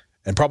globally,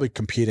 and probably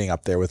competing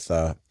up there with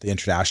the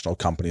international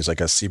companies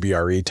like a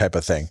CBRE type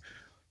of thing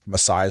from a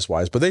size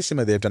wise. But they seem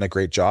like they've done a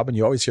great job, and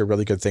you always hear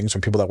really good things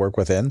from people that work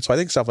within. So I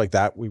think stuff like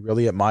that we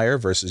really admire,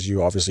 versus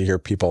you obviously hear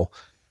people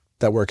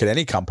that work at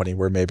any company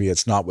where maybe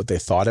it's not what they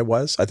thought it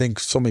was. I think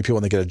so many people,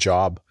 when they get a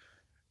job,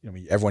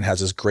 everyone has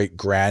this great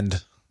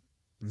grand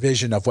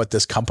vision of what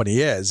this company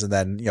is. And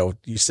then,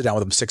 you sit down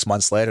with them 6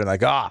 months later and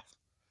like,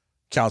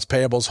 accounts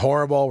payable's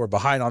horrible. We're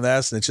behind on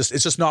this. And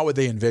it's just not what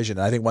they envision.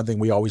 And I think one thing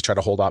we always try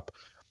to hold up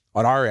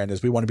on our end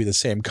is we want to be the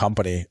same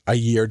company a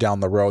year down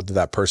the road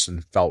that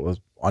person felt was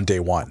on day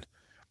one.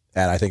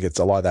 And I think it's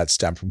a lot of that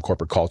stem from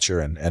corporate culture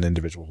and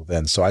individuals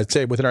within. So I'd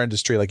say within our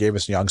industry, like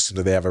Avis & Young,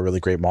 they have a really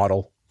great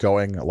model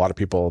going. A lot of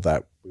people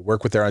that we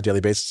work with there on a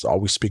daily basis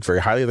always speak very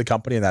highly of the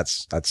company. And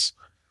it's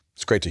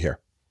great to hear.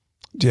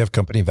 Do you have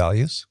company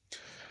values?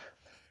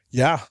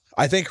 Yeah.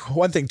 I think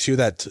one thing too,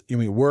 that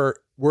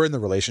we're in the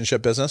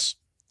relationship business,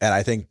 and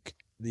I think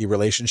the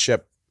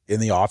relationship in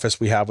the office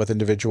we have with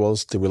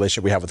individuals, the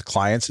relationship we have with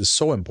clients is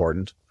so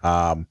important.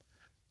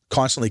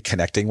 Constantly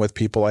connecting with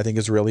people, I think,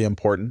 is really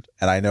important.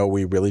 And I know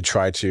we really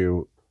try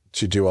to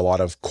do a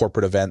lot of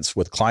corporate events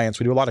with clients.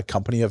 We do a lot of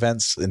company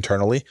events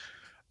internally,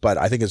 but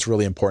I think it's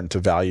really important to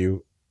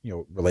value,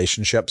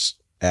 relationships.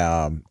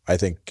 I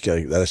think,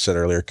 that I said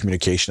earlier,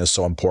 communication is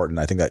so important.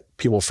 I think that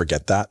people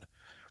forget that.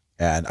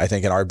 And I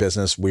think in our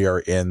business, we are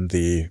in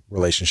the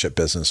relationship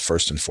business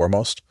first and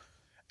foremost.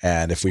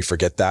 And if we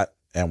forget that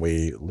and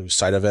we lose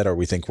sight of it, or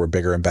we think we're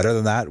bigger and better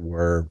than that,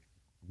 we're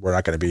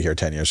not going to be here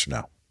 10 years from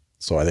now.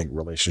 So I think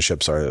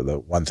relationships are the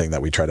one thing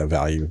that we try to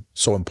value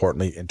so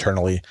importantly,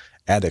 internally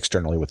and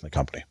externally within the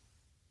company.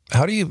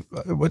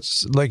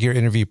 What's like your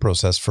interview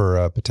process for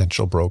a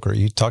potential broker?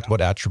 You talked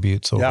about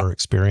attributes over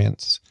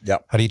experience. Yeah.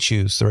 How do you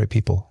choose the right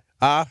people?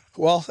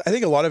 Well, I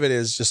think a lot of it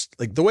is just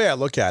like, the way I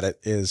look at it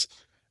is,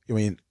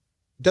 it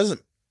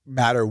doesn't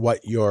matter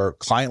what your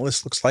client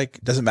list looks like.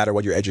 It doesn't matter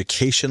what your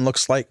education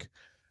looks like.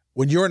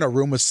 When you're in a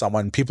room with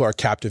someone, people are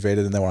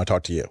captivated and they want to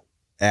talk to you.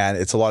 And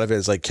it's a lot of it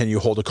is like, can you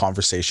hold a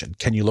conversation?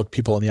 Can you look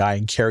people in the eye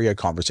and carry a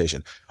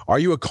conversation? Are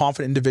you a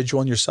confident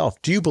individual in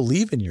yourself? Do you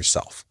believe in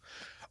yourself?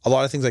 A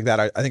lot of things like that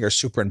I think are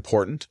super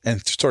important.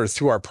 And sort of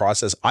through our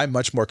process, I'm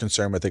much more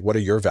concerned with like, what are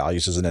your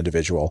values as an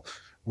individual?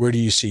 Where do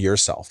you see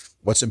yourself?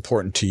 What's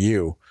important to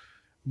you?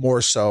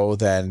 More so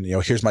than,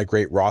 here's my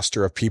great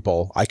roster of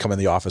people. I come in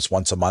the office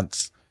once a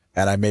month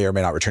and I may or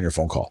may not return your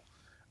phone call.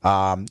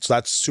 So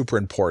that's super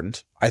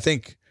important. I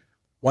think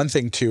one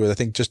thing too, is I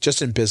think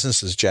just in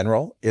business as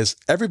general, is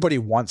everybody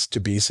wants to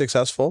be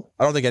successful.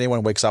 I don't think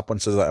anyone wakes up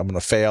and says, I'm going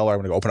to fail, or I'm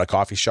going to go open a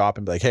coffee shop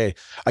and be like, hey,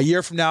 a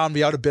year from now, I'm going to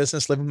be out of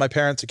business, living with my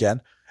parents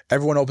again.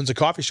 Everyone opens a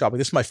coffee shop. Like,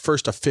 this is my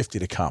first of 50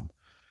 to come.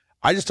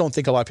 I just don't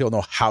think a lot of people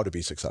know how to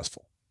be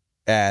successful.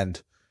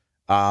 And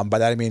by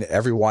that, I mean,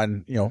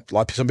 everyone,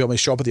 some people may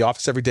show up at the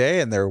office every day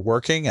and they're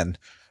working and,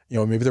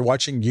 maybe they're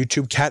watching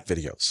YouTube cat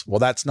videos. Well,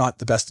 that's not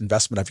the best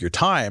investment of your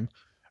time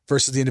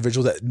versus the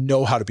individual that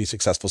know how to be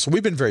successful. So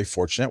we've been very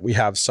fortunate. We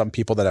have some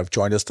people that have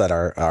joined us that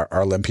are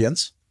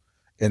Olympians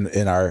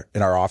in our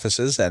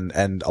offices.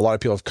 And a lot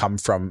of people have come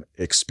from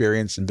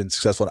experience and been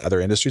successful in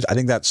other industries. I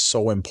think that's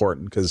so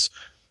important because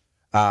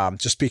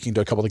Just speaking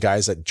to a couple of the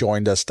guys that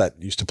joined us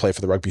that used to play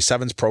for the Rugby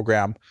Sevens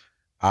program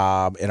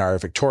in our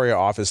Victoria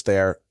office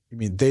there. I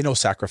mean, they know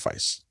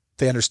sacrifice.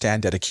 They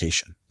understand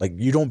dedication. Like,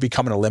 you don't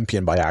become an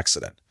Olympian by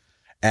accident.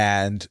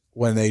 And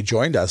when they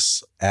joined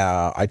us,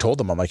 I told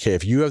them, I'm like, hey,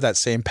 if you have that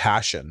same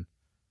passion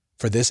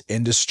for this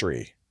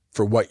industry,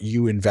 for what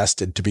you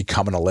invested to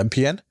become an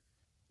Olympian,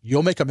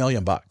 you'll make $1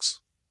 million.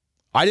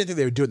 I didn't think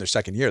they would do it in their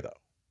second year though,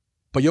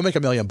 but you'll make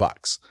 $1 million.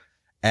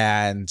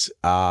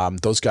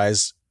 And those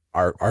guys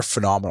are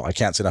phenomenal. I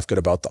can't say enough good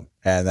about them.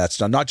 And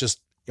that's not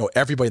just,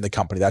 everybody in the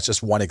company. That's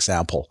just one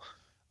example.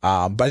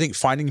 But I think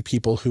finding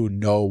people who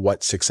know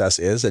what success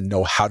is and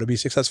know how to be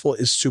successful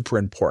is super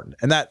important.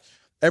 And that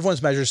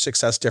everyone's measures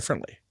success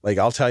differently. Like,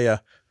 I'll tell you,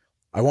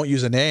 I won't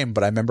use a name,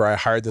 but I remember I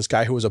hired this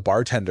guy who was a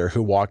bartender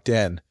who walked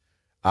in,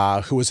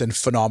 who was in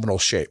phenomenal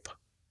shape.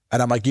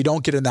 And I'm like, you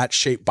don't get in that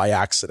shape by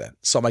accident.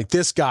 So I'm like,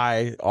 this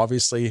guy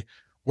obviously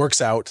works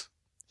out.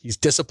 He's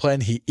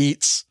disciplined. He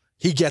eats.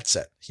 He gets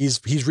it.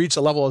 He's reached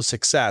a level of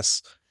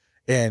success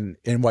in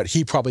what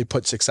he probably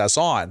put success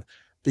on,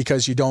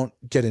 because you don't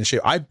get in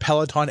shape. I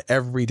Peloton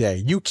every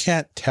day. You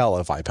can't tell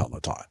if I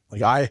Peloton.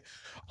 Like,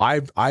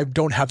 I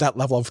don't have that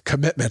level of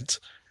commitment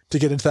to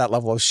get into that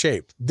level of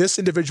shape. This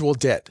individual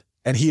did.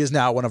 And he is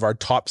now one of our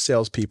top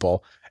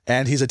salespeople,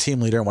 and he's a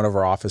team leader in one of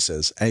our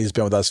offices, and he's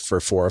been with us for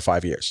 4 or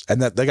 5 years.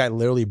 And that the guy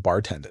literally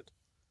bartended,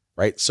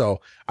 right? So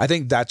I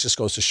think that just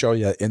goes to show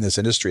you in this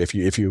industry, if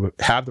you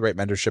have the right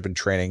mentorship and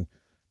training,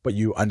 but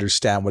you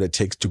understand what it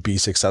takes to be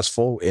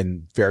successful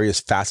in various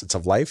facets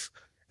of life,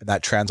 and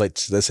that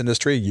translates to this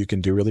industry, you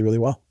can do really, really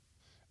well.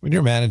 When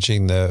you're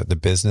managing the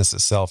business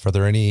itself, are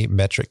there any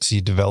metrics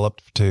you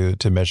developed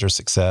to measure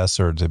success,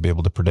 or to be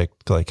able to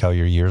predict like how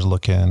your year's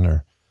looking?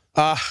 Or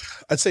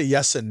I'd say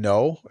yes and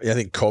no. I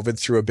think COVID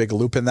threw a big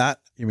loop in that.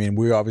 I mean,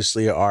 we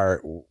obviously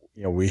are,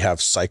 we have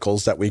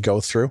cycles that we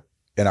go through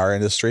in our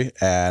industry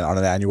and on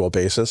an annual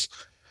basis.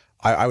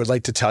 I would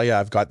like to tell you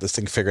I've got this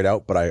thing figured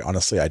out, but I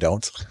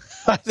don't.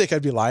 I think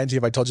I'd be lying to you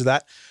if I told you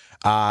that.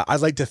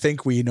 I'd like to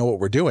think we know what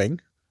we're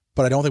doing,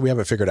 but I don't think we have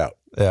it figured out.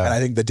 Yeah. And I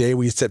think the day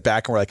we sit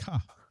back and we're like,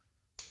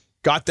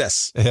 got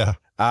this. Yeah.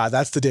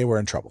 That's the day we're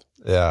in trouble.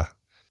 Yeah.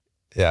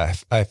 Yeah.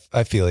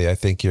 I feel you. I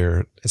think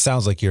it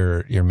sounds like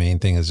your main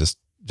thing is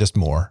just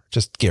more,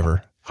 just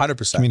giver.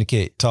 100%.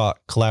 Communicate, talk,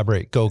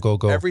 collaborate, go.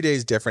 Every day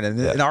is different. And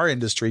in our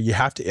industry, you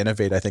have to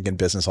innovate, I think, in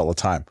business all the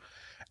time.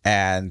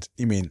 And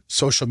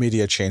social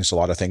media changed a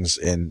lot of things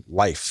in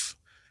life.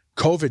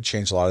 COVID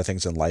changed a lot of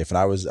things in life. And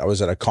I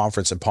was at a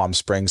conference in Palm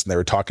Springs, and they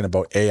were talking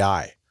about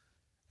AI.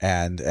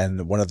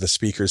 And one of the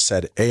speakers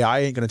said, AI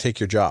ain't going to take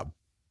your job,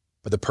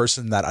 but the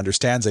person that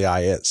understands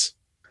AI is.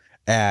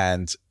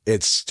 And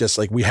it's just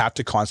like, we have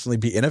to constantly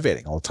be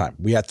innovating all the time.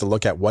 We have to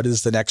look at what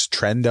is the next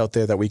trend out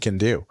there that we can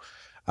do.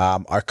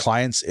 Our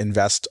clients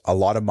invest a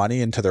lot of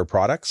money into their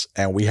products,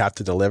 and we have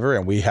to deliver,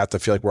 and we have to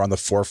feel like we're on the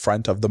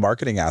forefront of the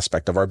marketing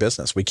aspect of our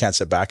business. We can't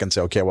sit back and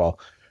say, okay, well,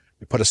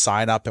 we put a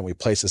sign up and we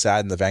place this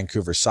ad in the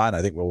Vancouver Sun.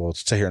 I think we'll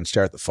sit here and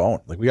stare at the phone.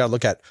 Like, we got to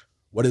look at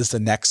what is the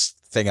next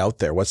thing out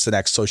there? What's the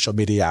next social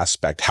media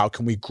aspect? How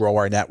can we grow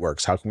our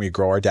networks? How can we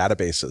grow our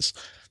databases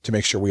to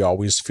make sure we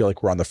always feel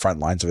like we're on the front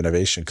lines of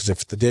innovation? Because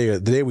if the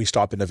day we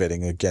stop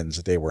innovating, again, is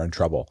the day we're in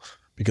trouble,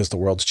 because the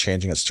world's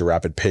changing at such a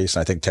rapid pace.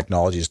 And I think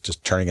technology is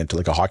just turning into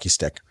like a hockey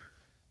stick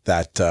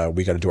that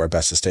we got to do our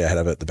best to stay ahead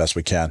of it the best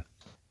we can.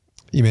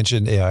 You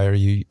mentioned AI. Do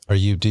you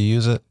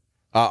use it?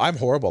 I'm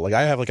horrible. Like,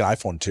 I have like an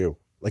iPhone too.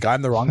 Like,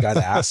 I'm the wrong guy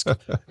to ask.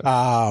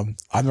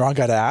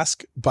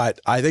 But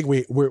I think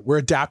we're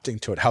adapting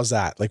to it. How's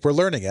that? Like, we're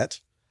learning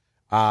it.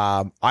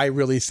 I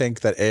really think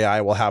that AI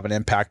will have an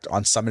impact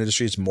on some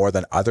industries more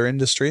than other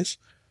industries.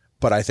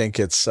 But I think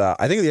I think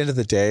at the end of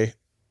the day,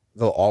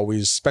 they'll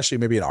always, especially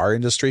maybe in our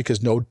industry,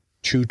 because no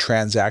two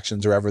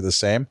transactions are ever the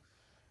same.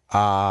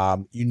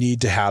 You need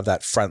to have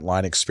that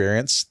frontline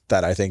experience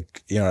that I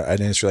think,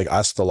 an industry like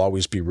us, there'll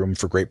always be room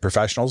for great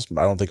professionals.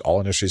 I don't think all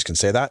industries can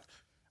say that.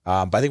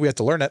 But I think we have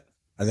to learn it.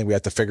 I think we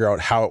have to figure out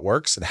how it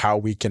works and how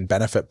we can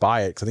benefit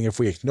by it. Because I think if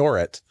we ignore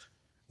it,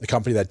 the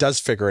company that does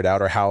figure it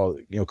out, or how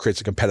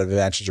creates a competitive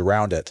advantage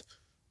around it,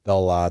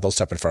 they'll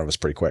step in front of us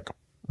pretty quick.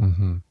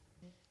 Mm-hmm.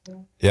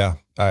 Yeah,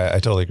 I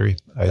totally agree.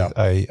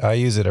 I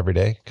use it every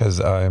day because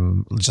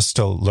I'm just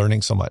still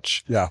learning so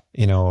much. Yeah,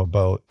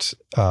 about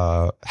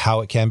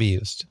how it can be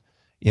used.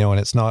 And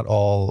it's not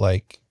all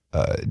like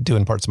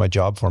doing parts of my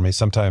job for me.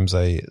 Sometimes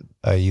I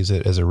use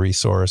it as a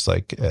resource.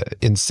 Like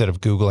instead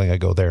of Googling, I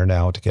go there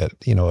now to get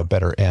a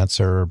better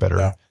answer, or better.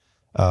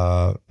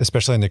 Yeah.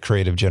 Especially in the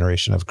creative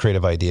generation of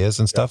creative ideas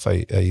and stuff.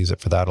 I use it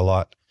for that a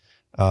lot.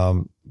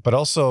 But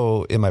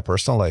also in my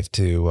personal life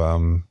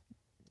to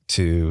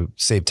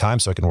save time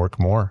so I can work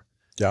more.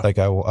 Yeah. Like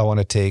I want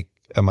to take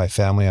my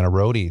family on a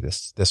roadie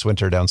this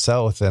winter down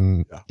south.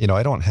 And,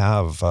 I don't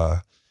have,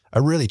 I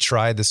really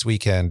tried this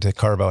weekend to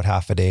carve out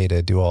half a day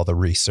to do all the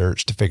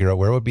research to figure out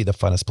where would be the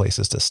funnest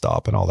places to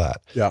stop and all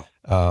that. Yeah.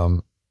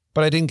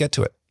 But I didn't get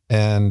to it.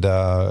 And,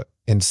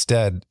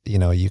 instead,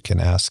 you can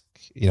ask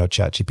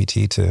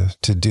ChatGPT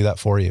to do that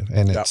for you.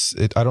 And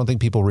I don't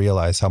think people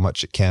realize how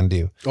much it can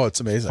do. Oh, it's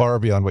amazing. Far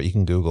beyond what you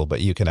can Google,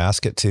 but you can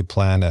ask it to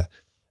plan a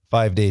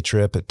 5-day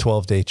trip, a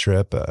 12-day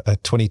trip, a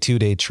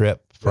 22-day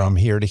trip from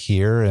here to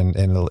here, and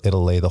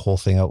it'll lay the whole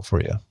thing out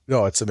for you.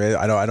 No, it's amazing.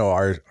 I know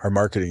our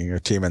marketing, your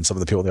team, and some of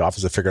the people in the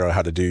office have figured out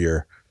how to do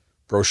your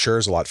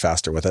brochures a lot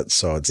faster with it.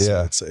 So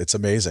it's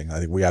amazing. I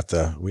think we have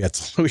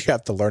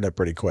to learn it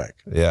pretty quick.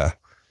 Yeah.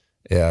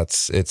 Yeah.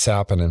 It's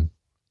happening.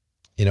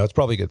 It's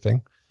probably a good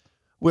thing.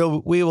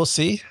 We will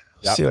see.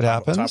 See what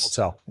happens. Time will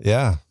tell.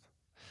 Yeah.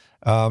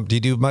 Do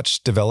you do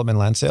much development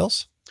land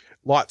sales?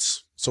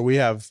 Lots. So we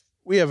have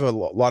a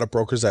lot of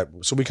brokers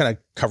so we kind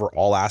of cover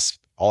all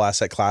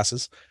asset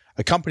classes.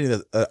 A company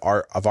that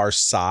are of our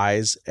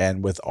size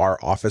and with our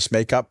office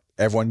makeup,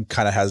 everyone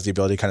kind of has the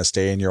ability to kind of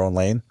stay in your own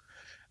lane.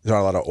 There's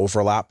not a lot of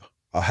overlap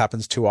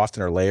happens too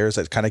often, or layers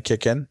that kind of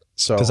kick in.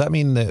 So does that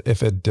mean that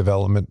if a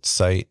development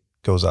site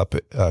goes up,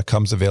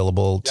 comes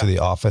available to the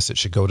office, it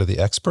should go to the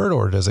expert,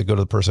 or does it go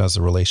to the person who has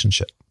the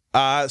relationship?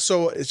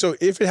 So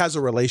if it has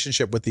a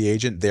relationship with the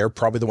agent, they're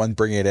probably the one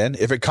bringing it in.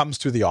 If it comes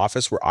through the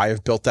office where I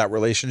have built that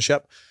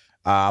relationship,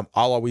 I'll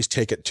always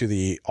take it to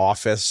the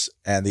office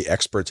and the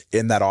experts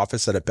in that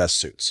office that it best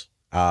suits.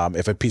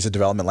 If a piece of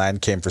development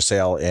land came for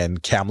sale in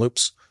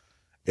Kamloops,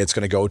 it's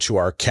going to go to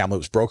our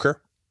Kamloops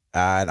broker,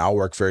 and I'll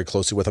work very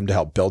closely with them to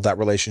help build that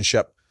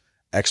relationship,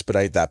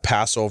 expedite that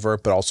passover,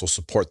 but also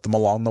support them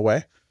along the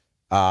way.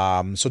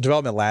 So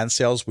development land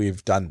sales,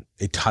 we've done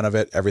a ton of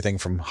it, everything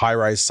from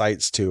high-rise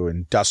sites to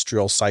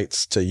industrial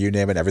sites to you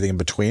name it, everything in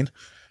between.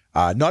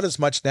 Not as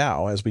much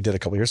now as we did a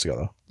couple of years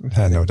ago,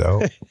 though. No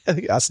doubt. I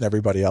think us and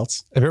everybody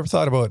else. Have you ever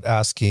thought about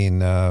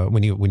asking,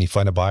 when you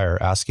find a buyer,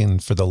 asking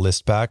for the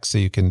list back so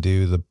you can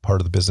do the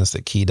part of the business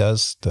that Key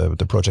does,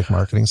 the project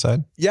marketing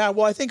side? Yeah,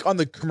 well, I think on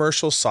the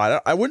commercial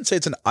side, I wouldn't say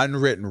it's an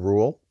unwritten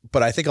rule,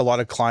 but I think a lot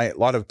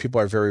of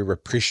people are very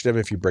appreciative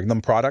if you bring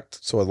them product.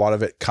 So a lot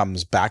of it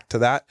comes back to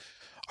that.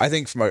 I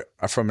think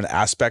from an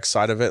aspect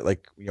side of it,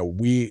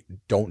 we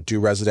don't do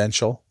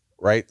residential,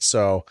 right?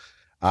 So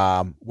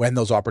when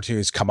those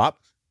opportunities come up,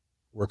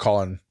 we're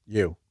calling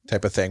you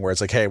type of thing, where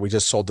it's like, hey, we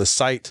just sold this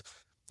site.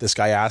 This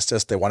guy asked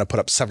us, they want to put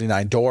up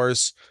 79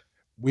 doors.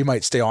 We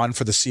might stay on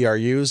for the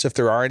CRUs if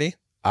there are any.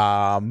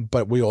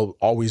 But we'll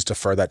always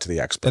defer that to the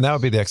expert. And that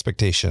would be the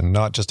expectation,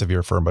 not just of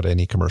your firm, but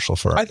any commercial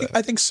firm. I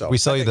think so. We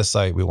sell you the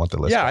site, we want the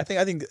list. Yeah, I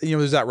think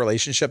there's that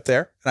relationship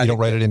there. And you don't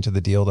write it into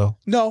the deal, though.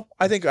 No,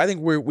 I think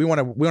we want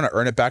to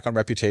earn it back on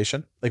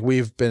reputation. Like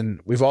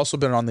we've also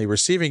been on the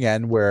receiving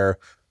end where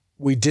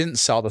we didn't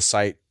sell the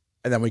site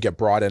and then we get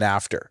brought in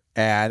after,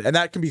 and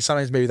that can be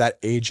sometimes maybe that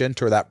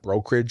agent or that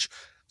brokerage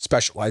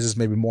specializes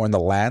maybe more on the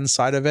land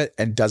side of it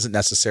and doesn't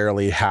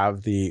necessarily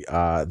have the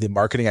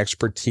marketing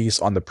expertise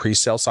on the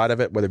pre-sale side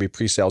of it, whether it be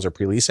pre-sales or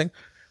pre-leasing.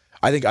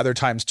 I think other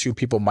times too,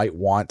 people might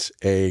want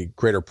a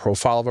greater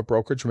profile of a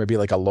brokerage, or maybe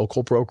like a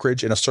local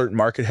brokerage in a certain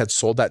market had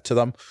sold that to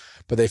them,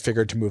 but they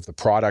figured to move the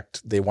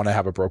product, they want to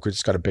have a brokerage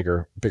that's got a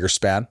bigger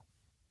span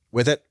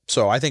with it.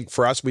 So I think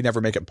for us, we never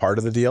make it part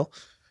of the deal.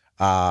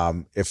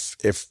 If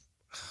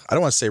I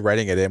don't want to say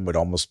writing it in would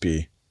almost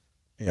be,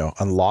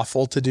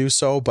 unlawful to do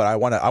so, but I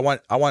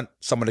want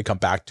someone to come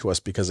back to us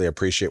because they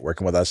appreciate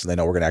working with us and they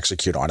know we're going to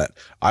execute on it.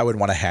 I wouldn't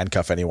want to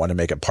handcuff anyone to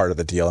make it part of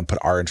the deal and put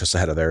our interests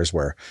ahead of theirs,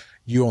 where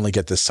you only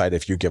get this site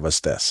if you give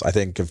us this. I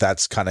think if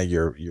that's kind of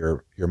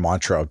your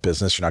mantra of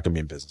business, you're not going to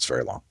be in business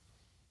very long.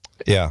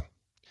 Yeah.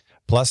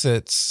 Plus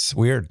it's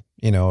weird,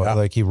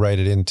 like you write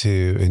it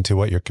into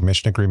what your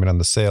commission agreement on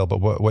the sale, but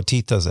what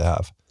teeth does it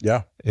have?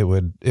 Yeah. It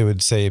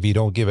would say, if you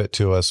don't give it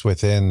to us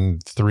within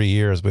 3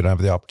 years, we don't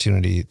have the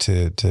opportunity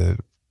to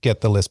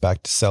get the list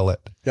back to sell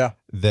it. Yeah.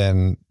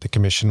 Then the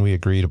commission we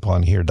agreed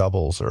upon here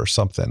doubles or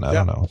something. I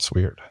don't know. It's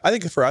weird. I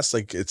think for us,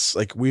 it's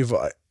like we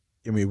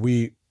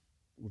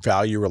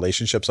value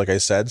relationships, like I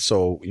said.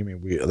 So,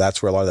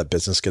 that's where a lot of that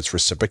business gets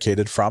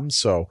reciprocated from.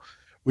 So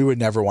we would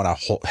never want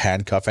to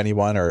handcuff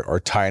anyone or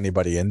tie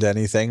anybody into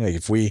anything. Like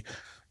if we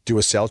do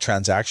a sale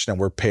transaction and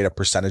we're paid a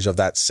percentage of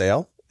that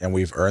sale and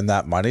we've earned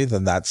that money,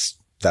 then that's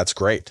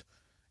great.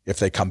 If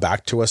they come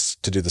back to us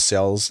to do the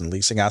sales and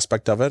leasing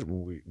aspect of it,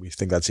 we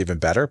think that's even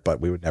better,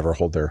 but we would never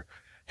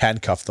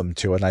handcuff them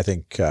to it. And I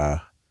think it'd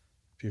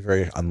be a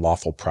very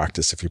unlawful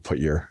practice if you put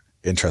your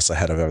interests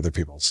ahead of other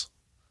people's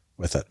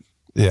with it.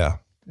 Yeah.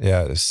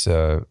 Yeah. It's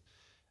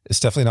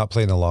definitely not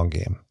playing the long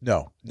game.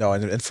 No.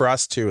 And for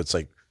us too, it's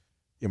like,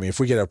 if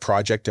we get a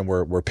project and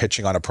we're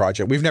pitching on a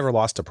project, we've never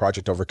lost a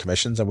project over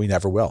commissions, and we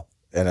never will.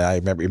 And I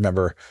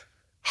remember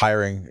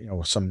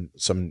hiring,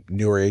 some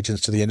newer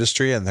agents to the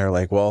industry, and they're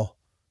like, well,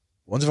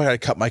 when's if I got to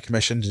cut my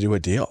commission to do a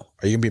deal?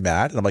 Are you gonna be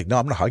mad? And I'm like, no,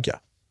 I'm gonna hug you,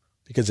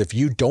 because if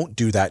you don't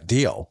do that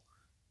deal,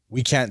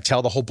 we can't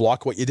tell the whole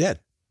block what you did.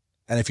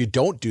 And if you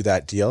don't do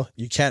that deal,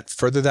 you can't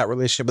further that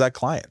relationship with that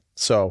client.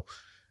 So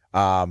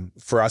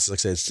for us, like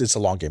I said, it's a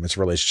long game. It's a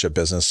relationship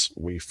business.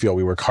 We feel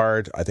we work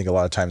hard. I think a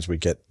lot of times we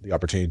get the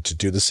opportunity to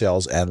do the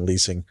sales and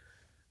leasing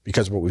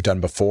because of what we've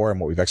done before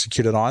and what we've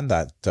executed on.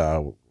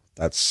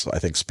 That's I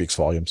think speaks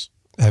volumes.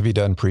 Have you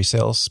done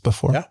pre-sales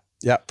before?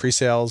 Yeah.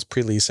 Pre-sales,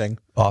 pre-leasing.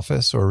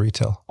 Office or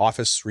retail?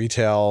 Office,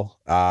 retail,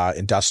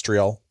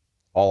 industrial,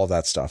 all of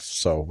that stuff.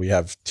 So we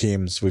have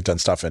teams. We've done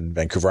stuff in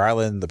Vancouver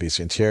Island, the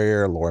BC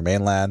Interior, Lower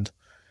Mainland.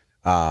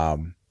 I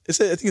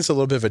think it's a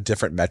little bit of a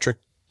different metric,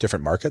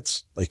 different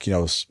markets. Like,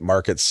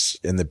 markets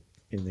in the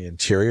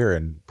interior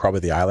and probably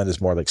the island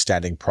is more like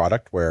standing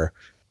product where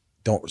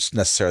don't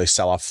necessarily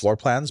sell off floor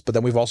plans. But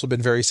then we've also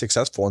been very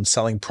successful in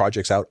selling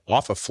projects out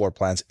off of floor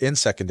plans in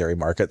secondary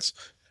markets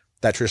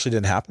that traditionally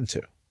didn't happen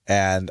to.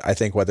 And I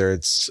think whether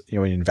it's,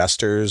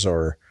 investors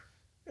or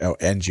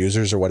end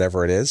users or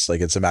whatever it is,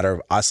 like it's a matter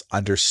of us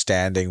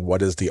understanding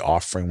what is the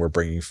offering we're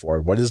bringing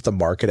forward. What is the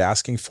market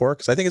asking for?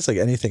 Because I think it's like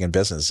anything in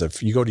business.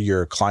 If you go to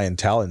your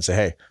clientele and say,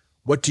 hey,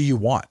 what do you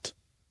want?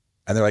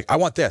 And they're like, I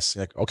want this.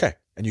 You're like, okay.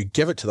 And you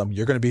give it to them,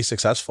 you're going to be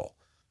successful.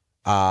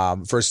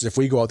 Versus if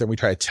we go out there and we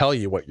try to tell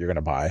you what you're going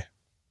to buy,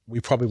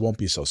 we probably won't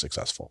be so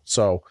successful.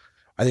 So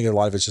I think a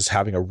lot of it's just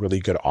having a really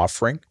good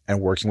offering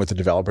and working with the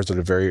developers at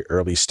a very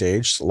early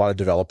stage. A lot of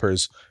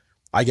developers,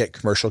 I get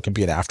commercial can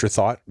be an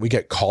afterthought. We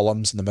get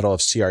columns in the middle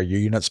of CRU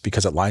units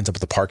because it lines up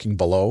with the parking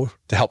below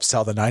to help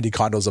sell the 90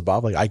 condos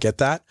above. Like I get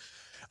that.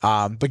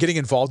 But getting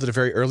involved at a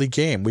very early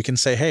game, we can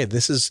say, hey,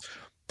 this is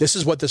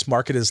what this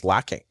market is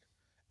lacking.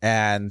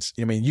 And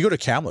you go to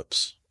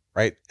Kamloops,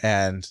 right?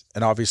 And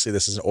obviously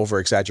this is an over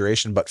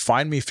exaggeration, but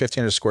find me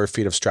 1,500 square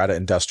feet of strata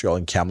industrial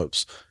in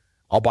Kamloops.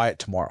 I'll buy it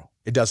tomorrow.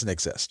 It doesn't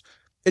exist.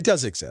 It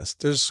does exist.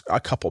 There's a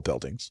couple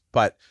buildings,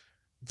 but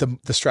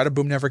the strata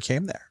boom never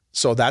came there.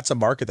 So that's a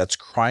market that's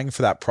crying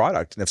for that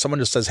product. And if someone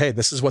just says, hey,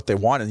 this is what they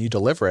want and you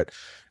deliver it,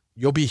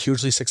 you'll be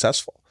hugely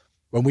successful.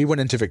 When we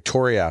went into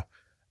Victoria,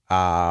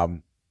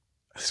 probably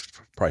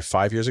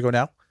 5 years ago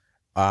now,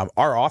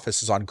 our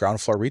office is on ground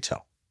floor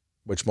retail,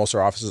 which most of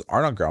our offices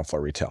aren't on ground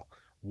floor retail.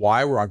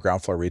 Why we're on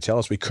ground floor retail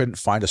is we couldn't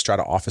find a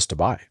strata office to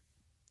buy.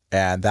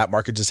 And that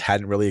market just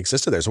hadn't really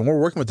existed there. So when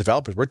we're working with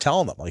developers, we're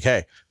telling them like,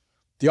 hey,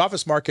 the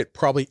office market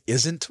probably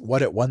isn't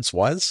what it once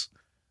was,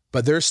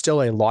 but there's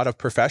still a lot of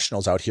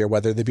professionals out here,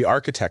 whether they be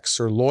architects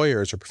or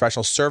lawyers or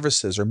professional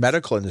services or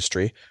medical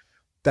industry,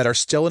 that are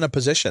still in a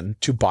position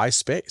to buy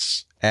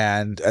space.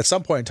 And at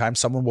some point in time,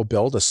 someone will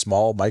build a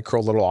small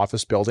micro little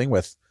office building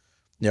with,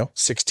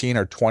 16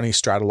 or 20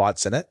 strata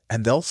lots in it,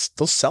 and they'll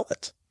sell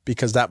it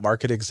because that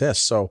market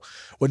exists. So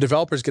when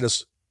developers get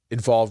us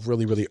involved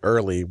really, really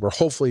early, we're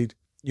hopefully,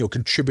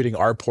 contributing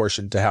our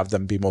portion to have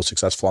them be most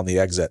successful on the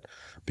exit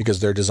because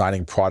they're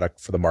designing product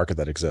for the market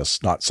that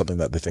exists, not something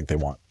that they think they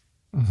want.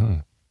 Mm-hmm.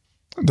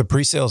 The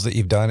pre-sales that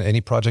you've done,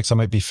 any projects I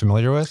might be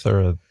familiar with,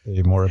 or are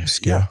they more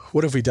obscure? Yeah.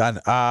 What have we done?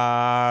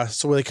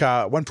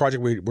 One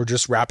project we're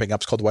just wrapping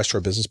up. It's called the West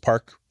Shore Business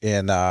Park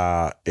in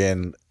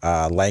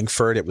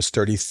Langford. It was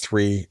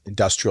 33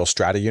 industrial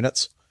strata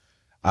units.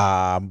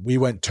 We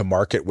went to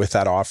market with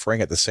that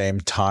offering at the same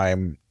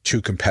time.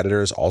 Two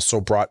competitors also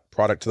brought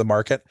product to the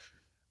market.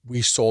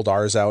 We sold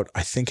ours out,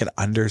 I think, in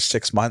under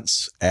 6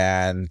 months.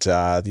 And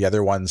the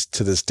other ones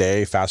to this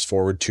day, fast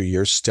forward 2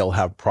 years, still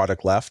have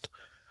product left.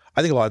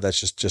 I think a lot of that's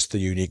just the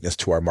uniqueness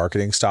to our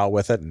marketing style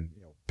with it, and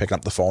picking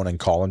up the phone and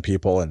calling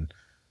people and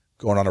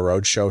going on a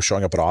road show,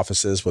 showing up at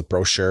offices with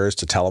brochures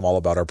to tell them all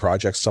about our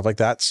projects, stuff like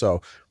that.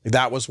 So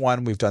that was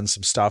one. We've done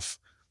some stuff,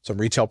 some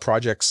retail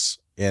projects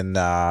in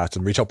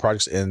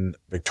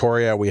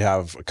Victoria. We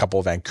have a couple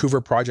of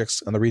Vancouver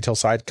projects on the retail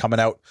side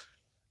coming out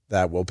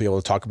that we'll be able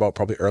to talk about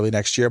probably early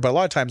next year. But a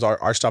lot of times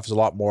our stuff is a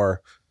lot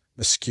more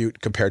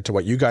skewed compared to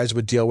what you guys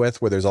would deal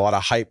with, where there's a lot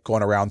of hype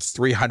going around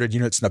 300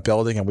 units in a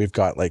building, and we've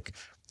got like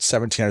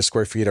 1,700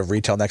 square feet of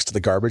retail next to the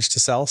garbage to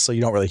sell. So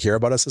you don't really hear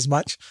about us as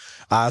much.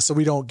 So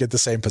we don't get the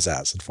same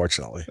pizzazz,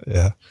 unfortunately.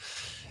 Yeah.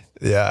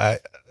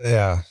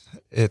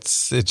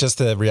 It's just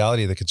the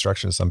reality of the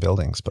construction of some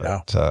buildings,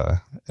 but,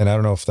 and I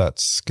don't know if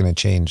that's going to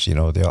change,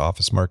 the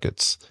office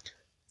markets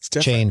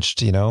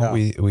changed,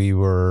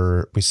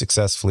 we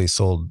successfully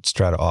sold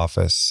strata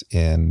office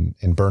in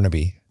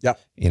Burnaby,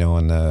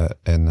 in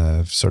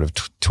the sort of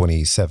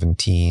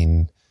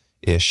 2017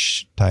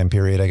 ish time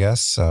period, I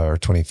guess, or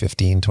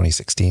 2015,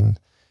 2016.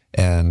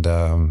 And,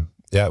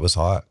 it was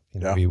hot.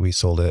 We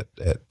sold it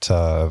at,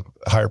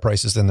 higher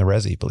prices than the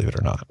resi, believe it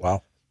or not.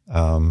 Wow.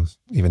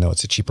 Even though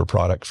it's a cheaper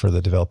product for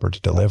the developer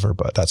to deliver,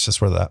 but that's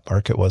just where that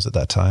market was at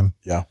that time.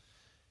 Yeah.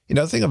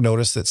 The thing I've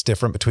noticed that's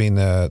different between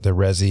the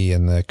resi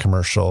and the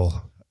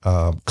commercial,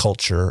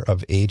 culture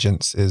of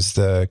agents is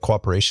the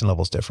cooperation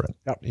level is different.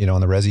 Yep. On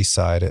the resi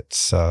side,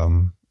 it's,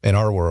 in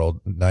our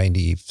world,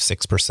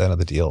 96% of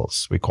the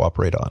deals we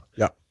cooperate on.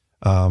 Yeah.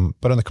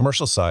 But on the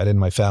commercial side, in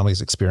my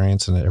family's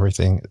experience and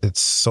everything, it's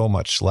so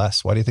much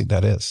less. Why do you think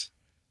that is?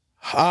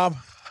 I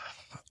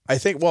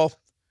think,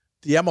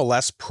 the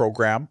MLS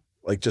program,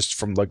 just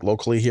from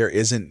locally here,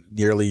 isn't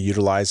nearly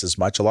utilized as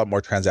much. A lot more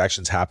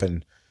transactions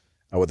happen,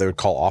 what they would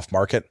call off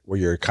market, where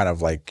you're kind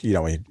of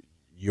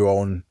you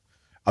own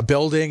a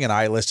building and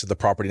I listed the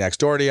property next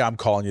door to you. I'm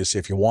calling you to see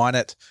if you want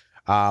it.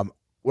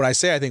 When I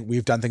say I think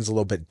we've done things a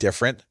little bit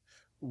different,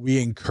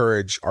 we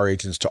encourage our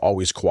agents to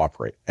always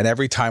cooperate. And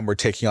every time we're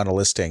taking on a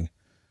listing,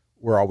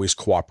 we're always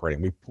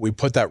cooperating. We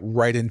put that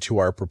right into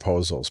our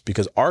proposals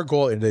because our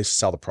goal is to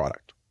sell the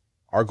product.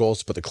 Our goal is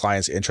to put the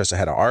client's interest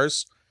ahead of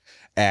ours.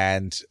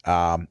 And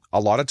a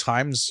lot of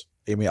times,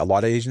 I mean, a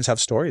lot of agents have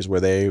stories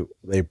where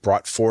they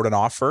brought forward an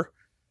offer,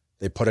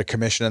 they put a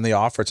commission in the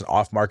offer, it's an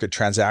off-market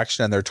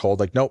transaction, and they're told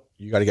like, nope,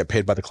 you got to get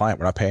paid by the client.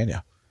 We're not paying you.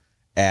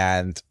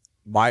 And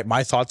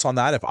my thoughts on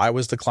that, if I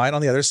was the client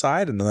on the other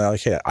side and they're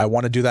like, hey, I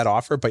want to do that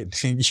offer,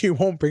 but you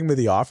won't bring me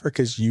the offer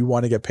because you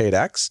want to get paid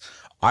X,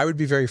 I would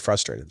be very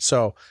frustrated.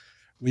 So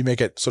we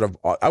make it sort of,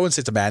 I wouldn't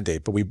say it's a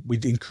mandate, but we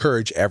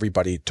encourage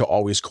everybody to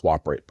always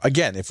cooperate.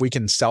 Again, if we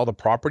can sell the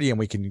property and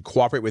we can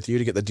cooperate with you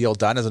to get the deal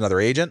done as another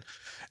agent,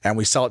 and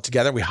we sell it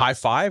together, we high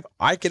five,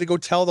 I get to go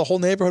tell the whole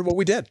neighborhood what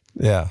we did.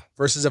 Yeah.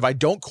 Versus if I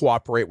don't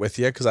cooperate with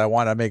you because I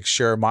want to make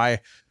sure my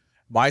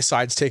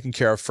side's taken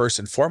care of first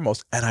and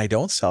foremost, and I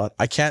don't sell it,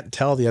 I can't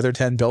tell the other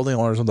 10 building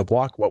owners on the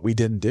block what we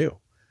didn't do.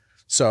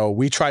 So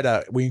we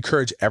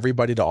encourage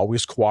everybody to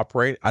always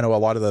cooperate. I know a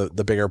lot of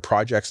the bigger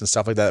projects and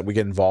stuff like that we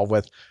get involved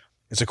with,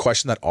 it's a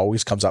question that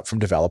always comes up from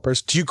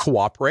developers. Do you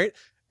cooperate?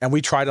 And we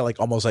try to like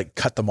almost like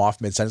cut them off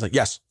mid-sentence. Like,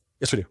 yes,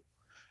 we do.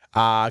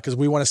 Because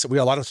we have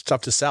a lot of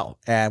stuff to sell,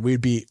 and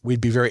we'd be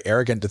very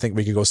arrogant to think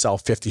we could go sell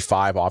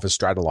 55 office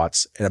strata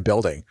lots in a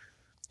building.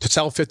 To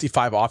sell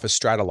 55 office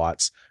strata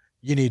lots,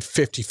 you need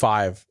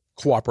 55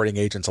 cooperating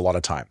agents a lot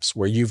of times,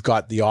 where you've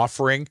got the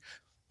offering,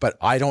 but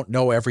I don't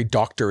know every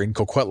doctor in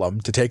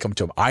Coquitlam to take them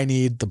to them. I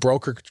need the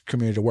broker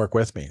community to work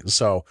with me.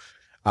 So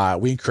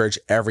we encourage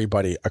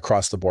everybody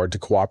across the board to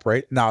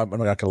cooperate. Now, I'm not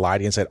going to lie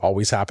to you and say it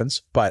always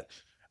happens, but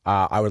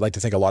I would like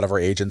to think a lot of our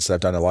agents that have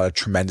done a lot of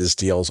tremendous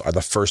deals are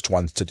the first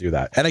ones to do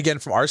that. And again,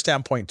 from our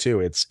standpoint too,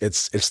 it's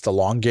the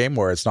long game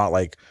where it's not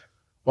like,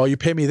 well, you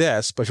pay me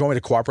this, but if you want me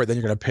to cooperate, then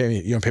you're going to pay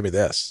me. You don't pay me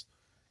this.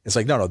 It's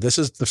like, no, this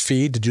is the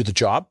fee to do the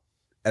job.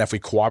 And if we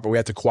cooperate, we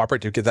have to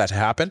cooperate to get that to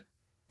happen.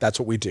 That's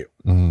what we do.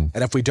 Mm-hmm.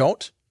 And if we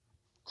don't,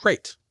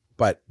 great.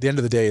 But at the end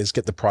of the day is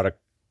get the product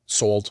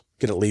sold,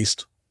 get it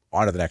leased,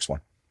 on to the next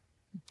one.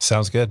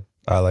 Sounds good.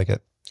 I like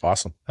it.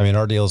 Awesome. I mean,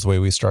 our deals, the way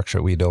we structure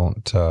it, we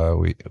don't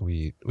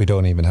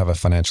even have a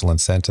financial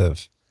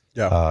incentive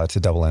to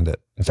double end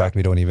it. In fact,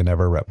 we don't even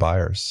ever rep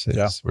buyers.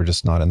 We're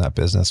just not in that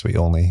business. We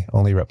only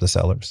rep the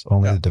sellers,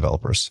 only the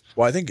developers.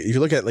 Well, I think if you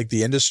look at like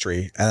the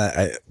industry,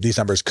 and these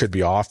numbers could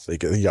be off,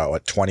 like,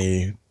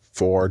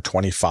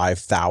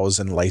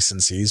 25,000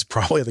 licensees,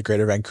 probably at the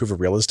Greater Vancouver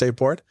Real Estate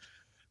Board.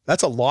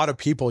 That's a lot of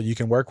people you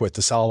can work with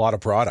to sell a lot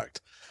of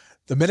product.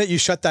 The minute you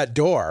shut that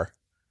door,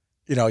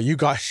 you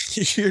got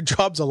your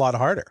job's a lot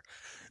harder.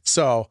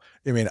 So,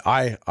 I mean,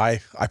 I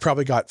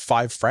probably got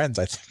 5 friends.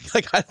 I think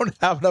like I don't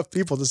have enough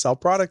people to sell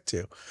product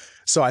to.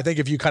 So I think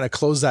if you kind of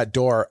close that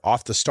door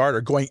off the start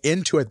or going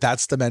into it,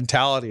 that's the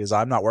mentality is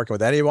I'm not working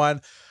with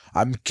anyone.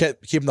 I'm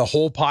keeping the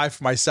whole pie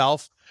for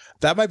myself.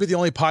 That might be the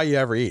only pie you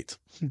ever eat,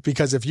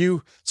 because if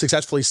you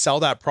successfully sell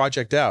that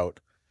project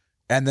out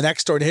and the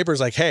next door neighbor is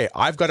like, hey,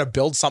 I've got to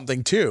build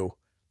something too,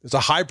 there's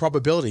a high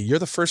probability you're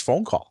the first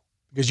phone call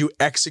because you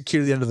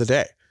execute at the end of the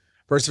day.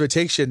 Versus if it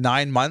takes you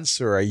 9 months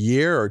or a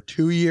year or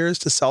 2 years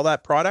to sell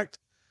that product,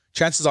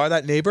 chances are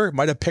that neighbor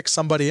might have picked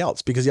somebody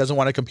else because he doesn't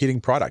want a competing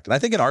product. And I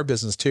think in our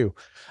business too,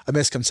 a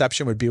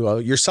misconception would be,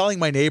 well, you're selling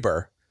my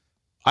neighbor.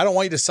 I don't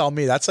want you to sell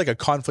me. That's like a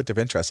conflict of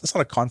interest. That's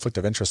not a conflict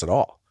of interest at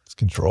all. It's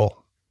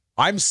control.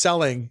 I'm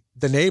selling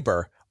the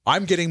neighbor.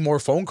 I'm getting more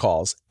phone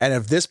calls. And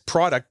if this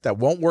product that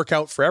won't work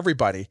out for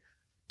everybody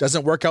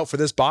doesn't work out for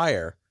this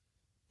buyer,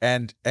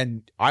 and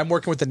I'm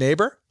working with the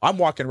neighbor, I'm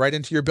walking right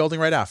into your building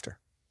right after.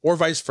 Or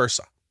vice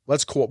versa.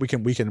 Let's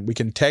we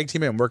can tag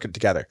team it and work it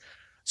together.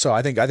 So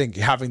I think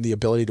having the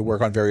ability to work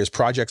on various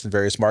projects in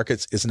various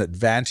markets is an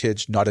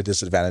advantage, not a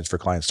disadvantage for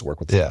clients to work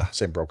with the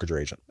same brokerage or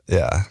agent.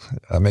 Yeah,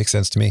 that makes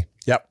sense to me.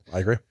 Yep, I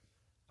agree.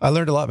 I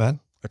learned a lot,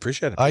 man. I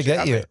appreciate it. I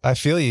get you. I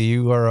feel you.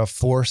 You are a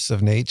force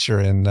of nature,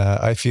 and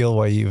I feel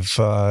why you've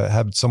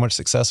had so much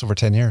success over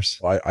 10 years.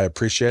 Well, I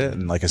appreciate it,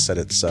 and like I said,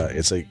 it's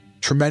a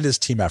tremendous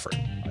team effort.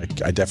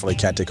 I definitely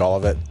can't take all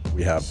of it.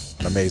 We have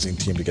an amazing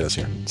team to get us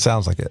here.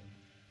 Sounds like it.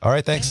 All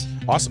right, thanks.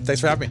 Awesome.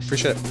 Thanks for having me.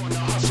 Appreciate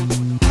it.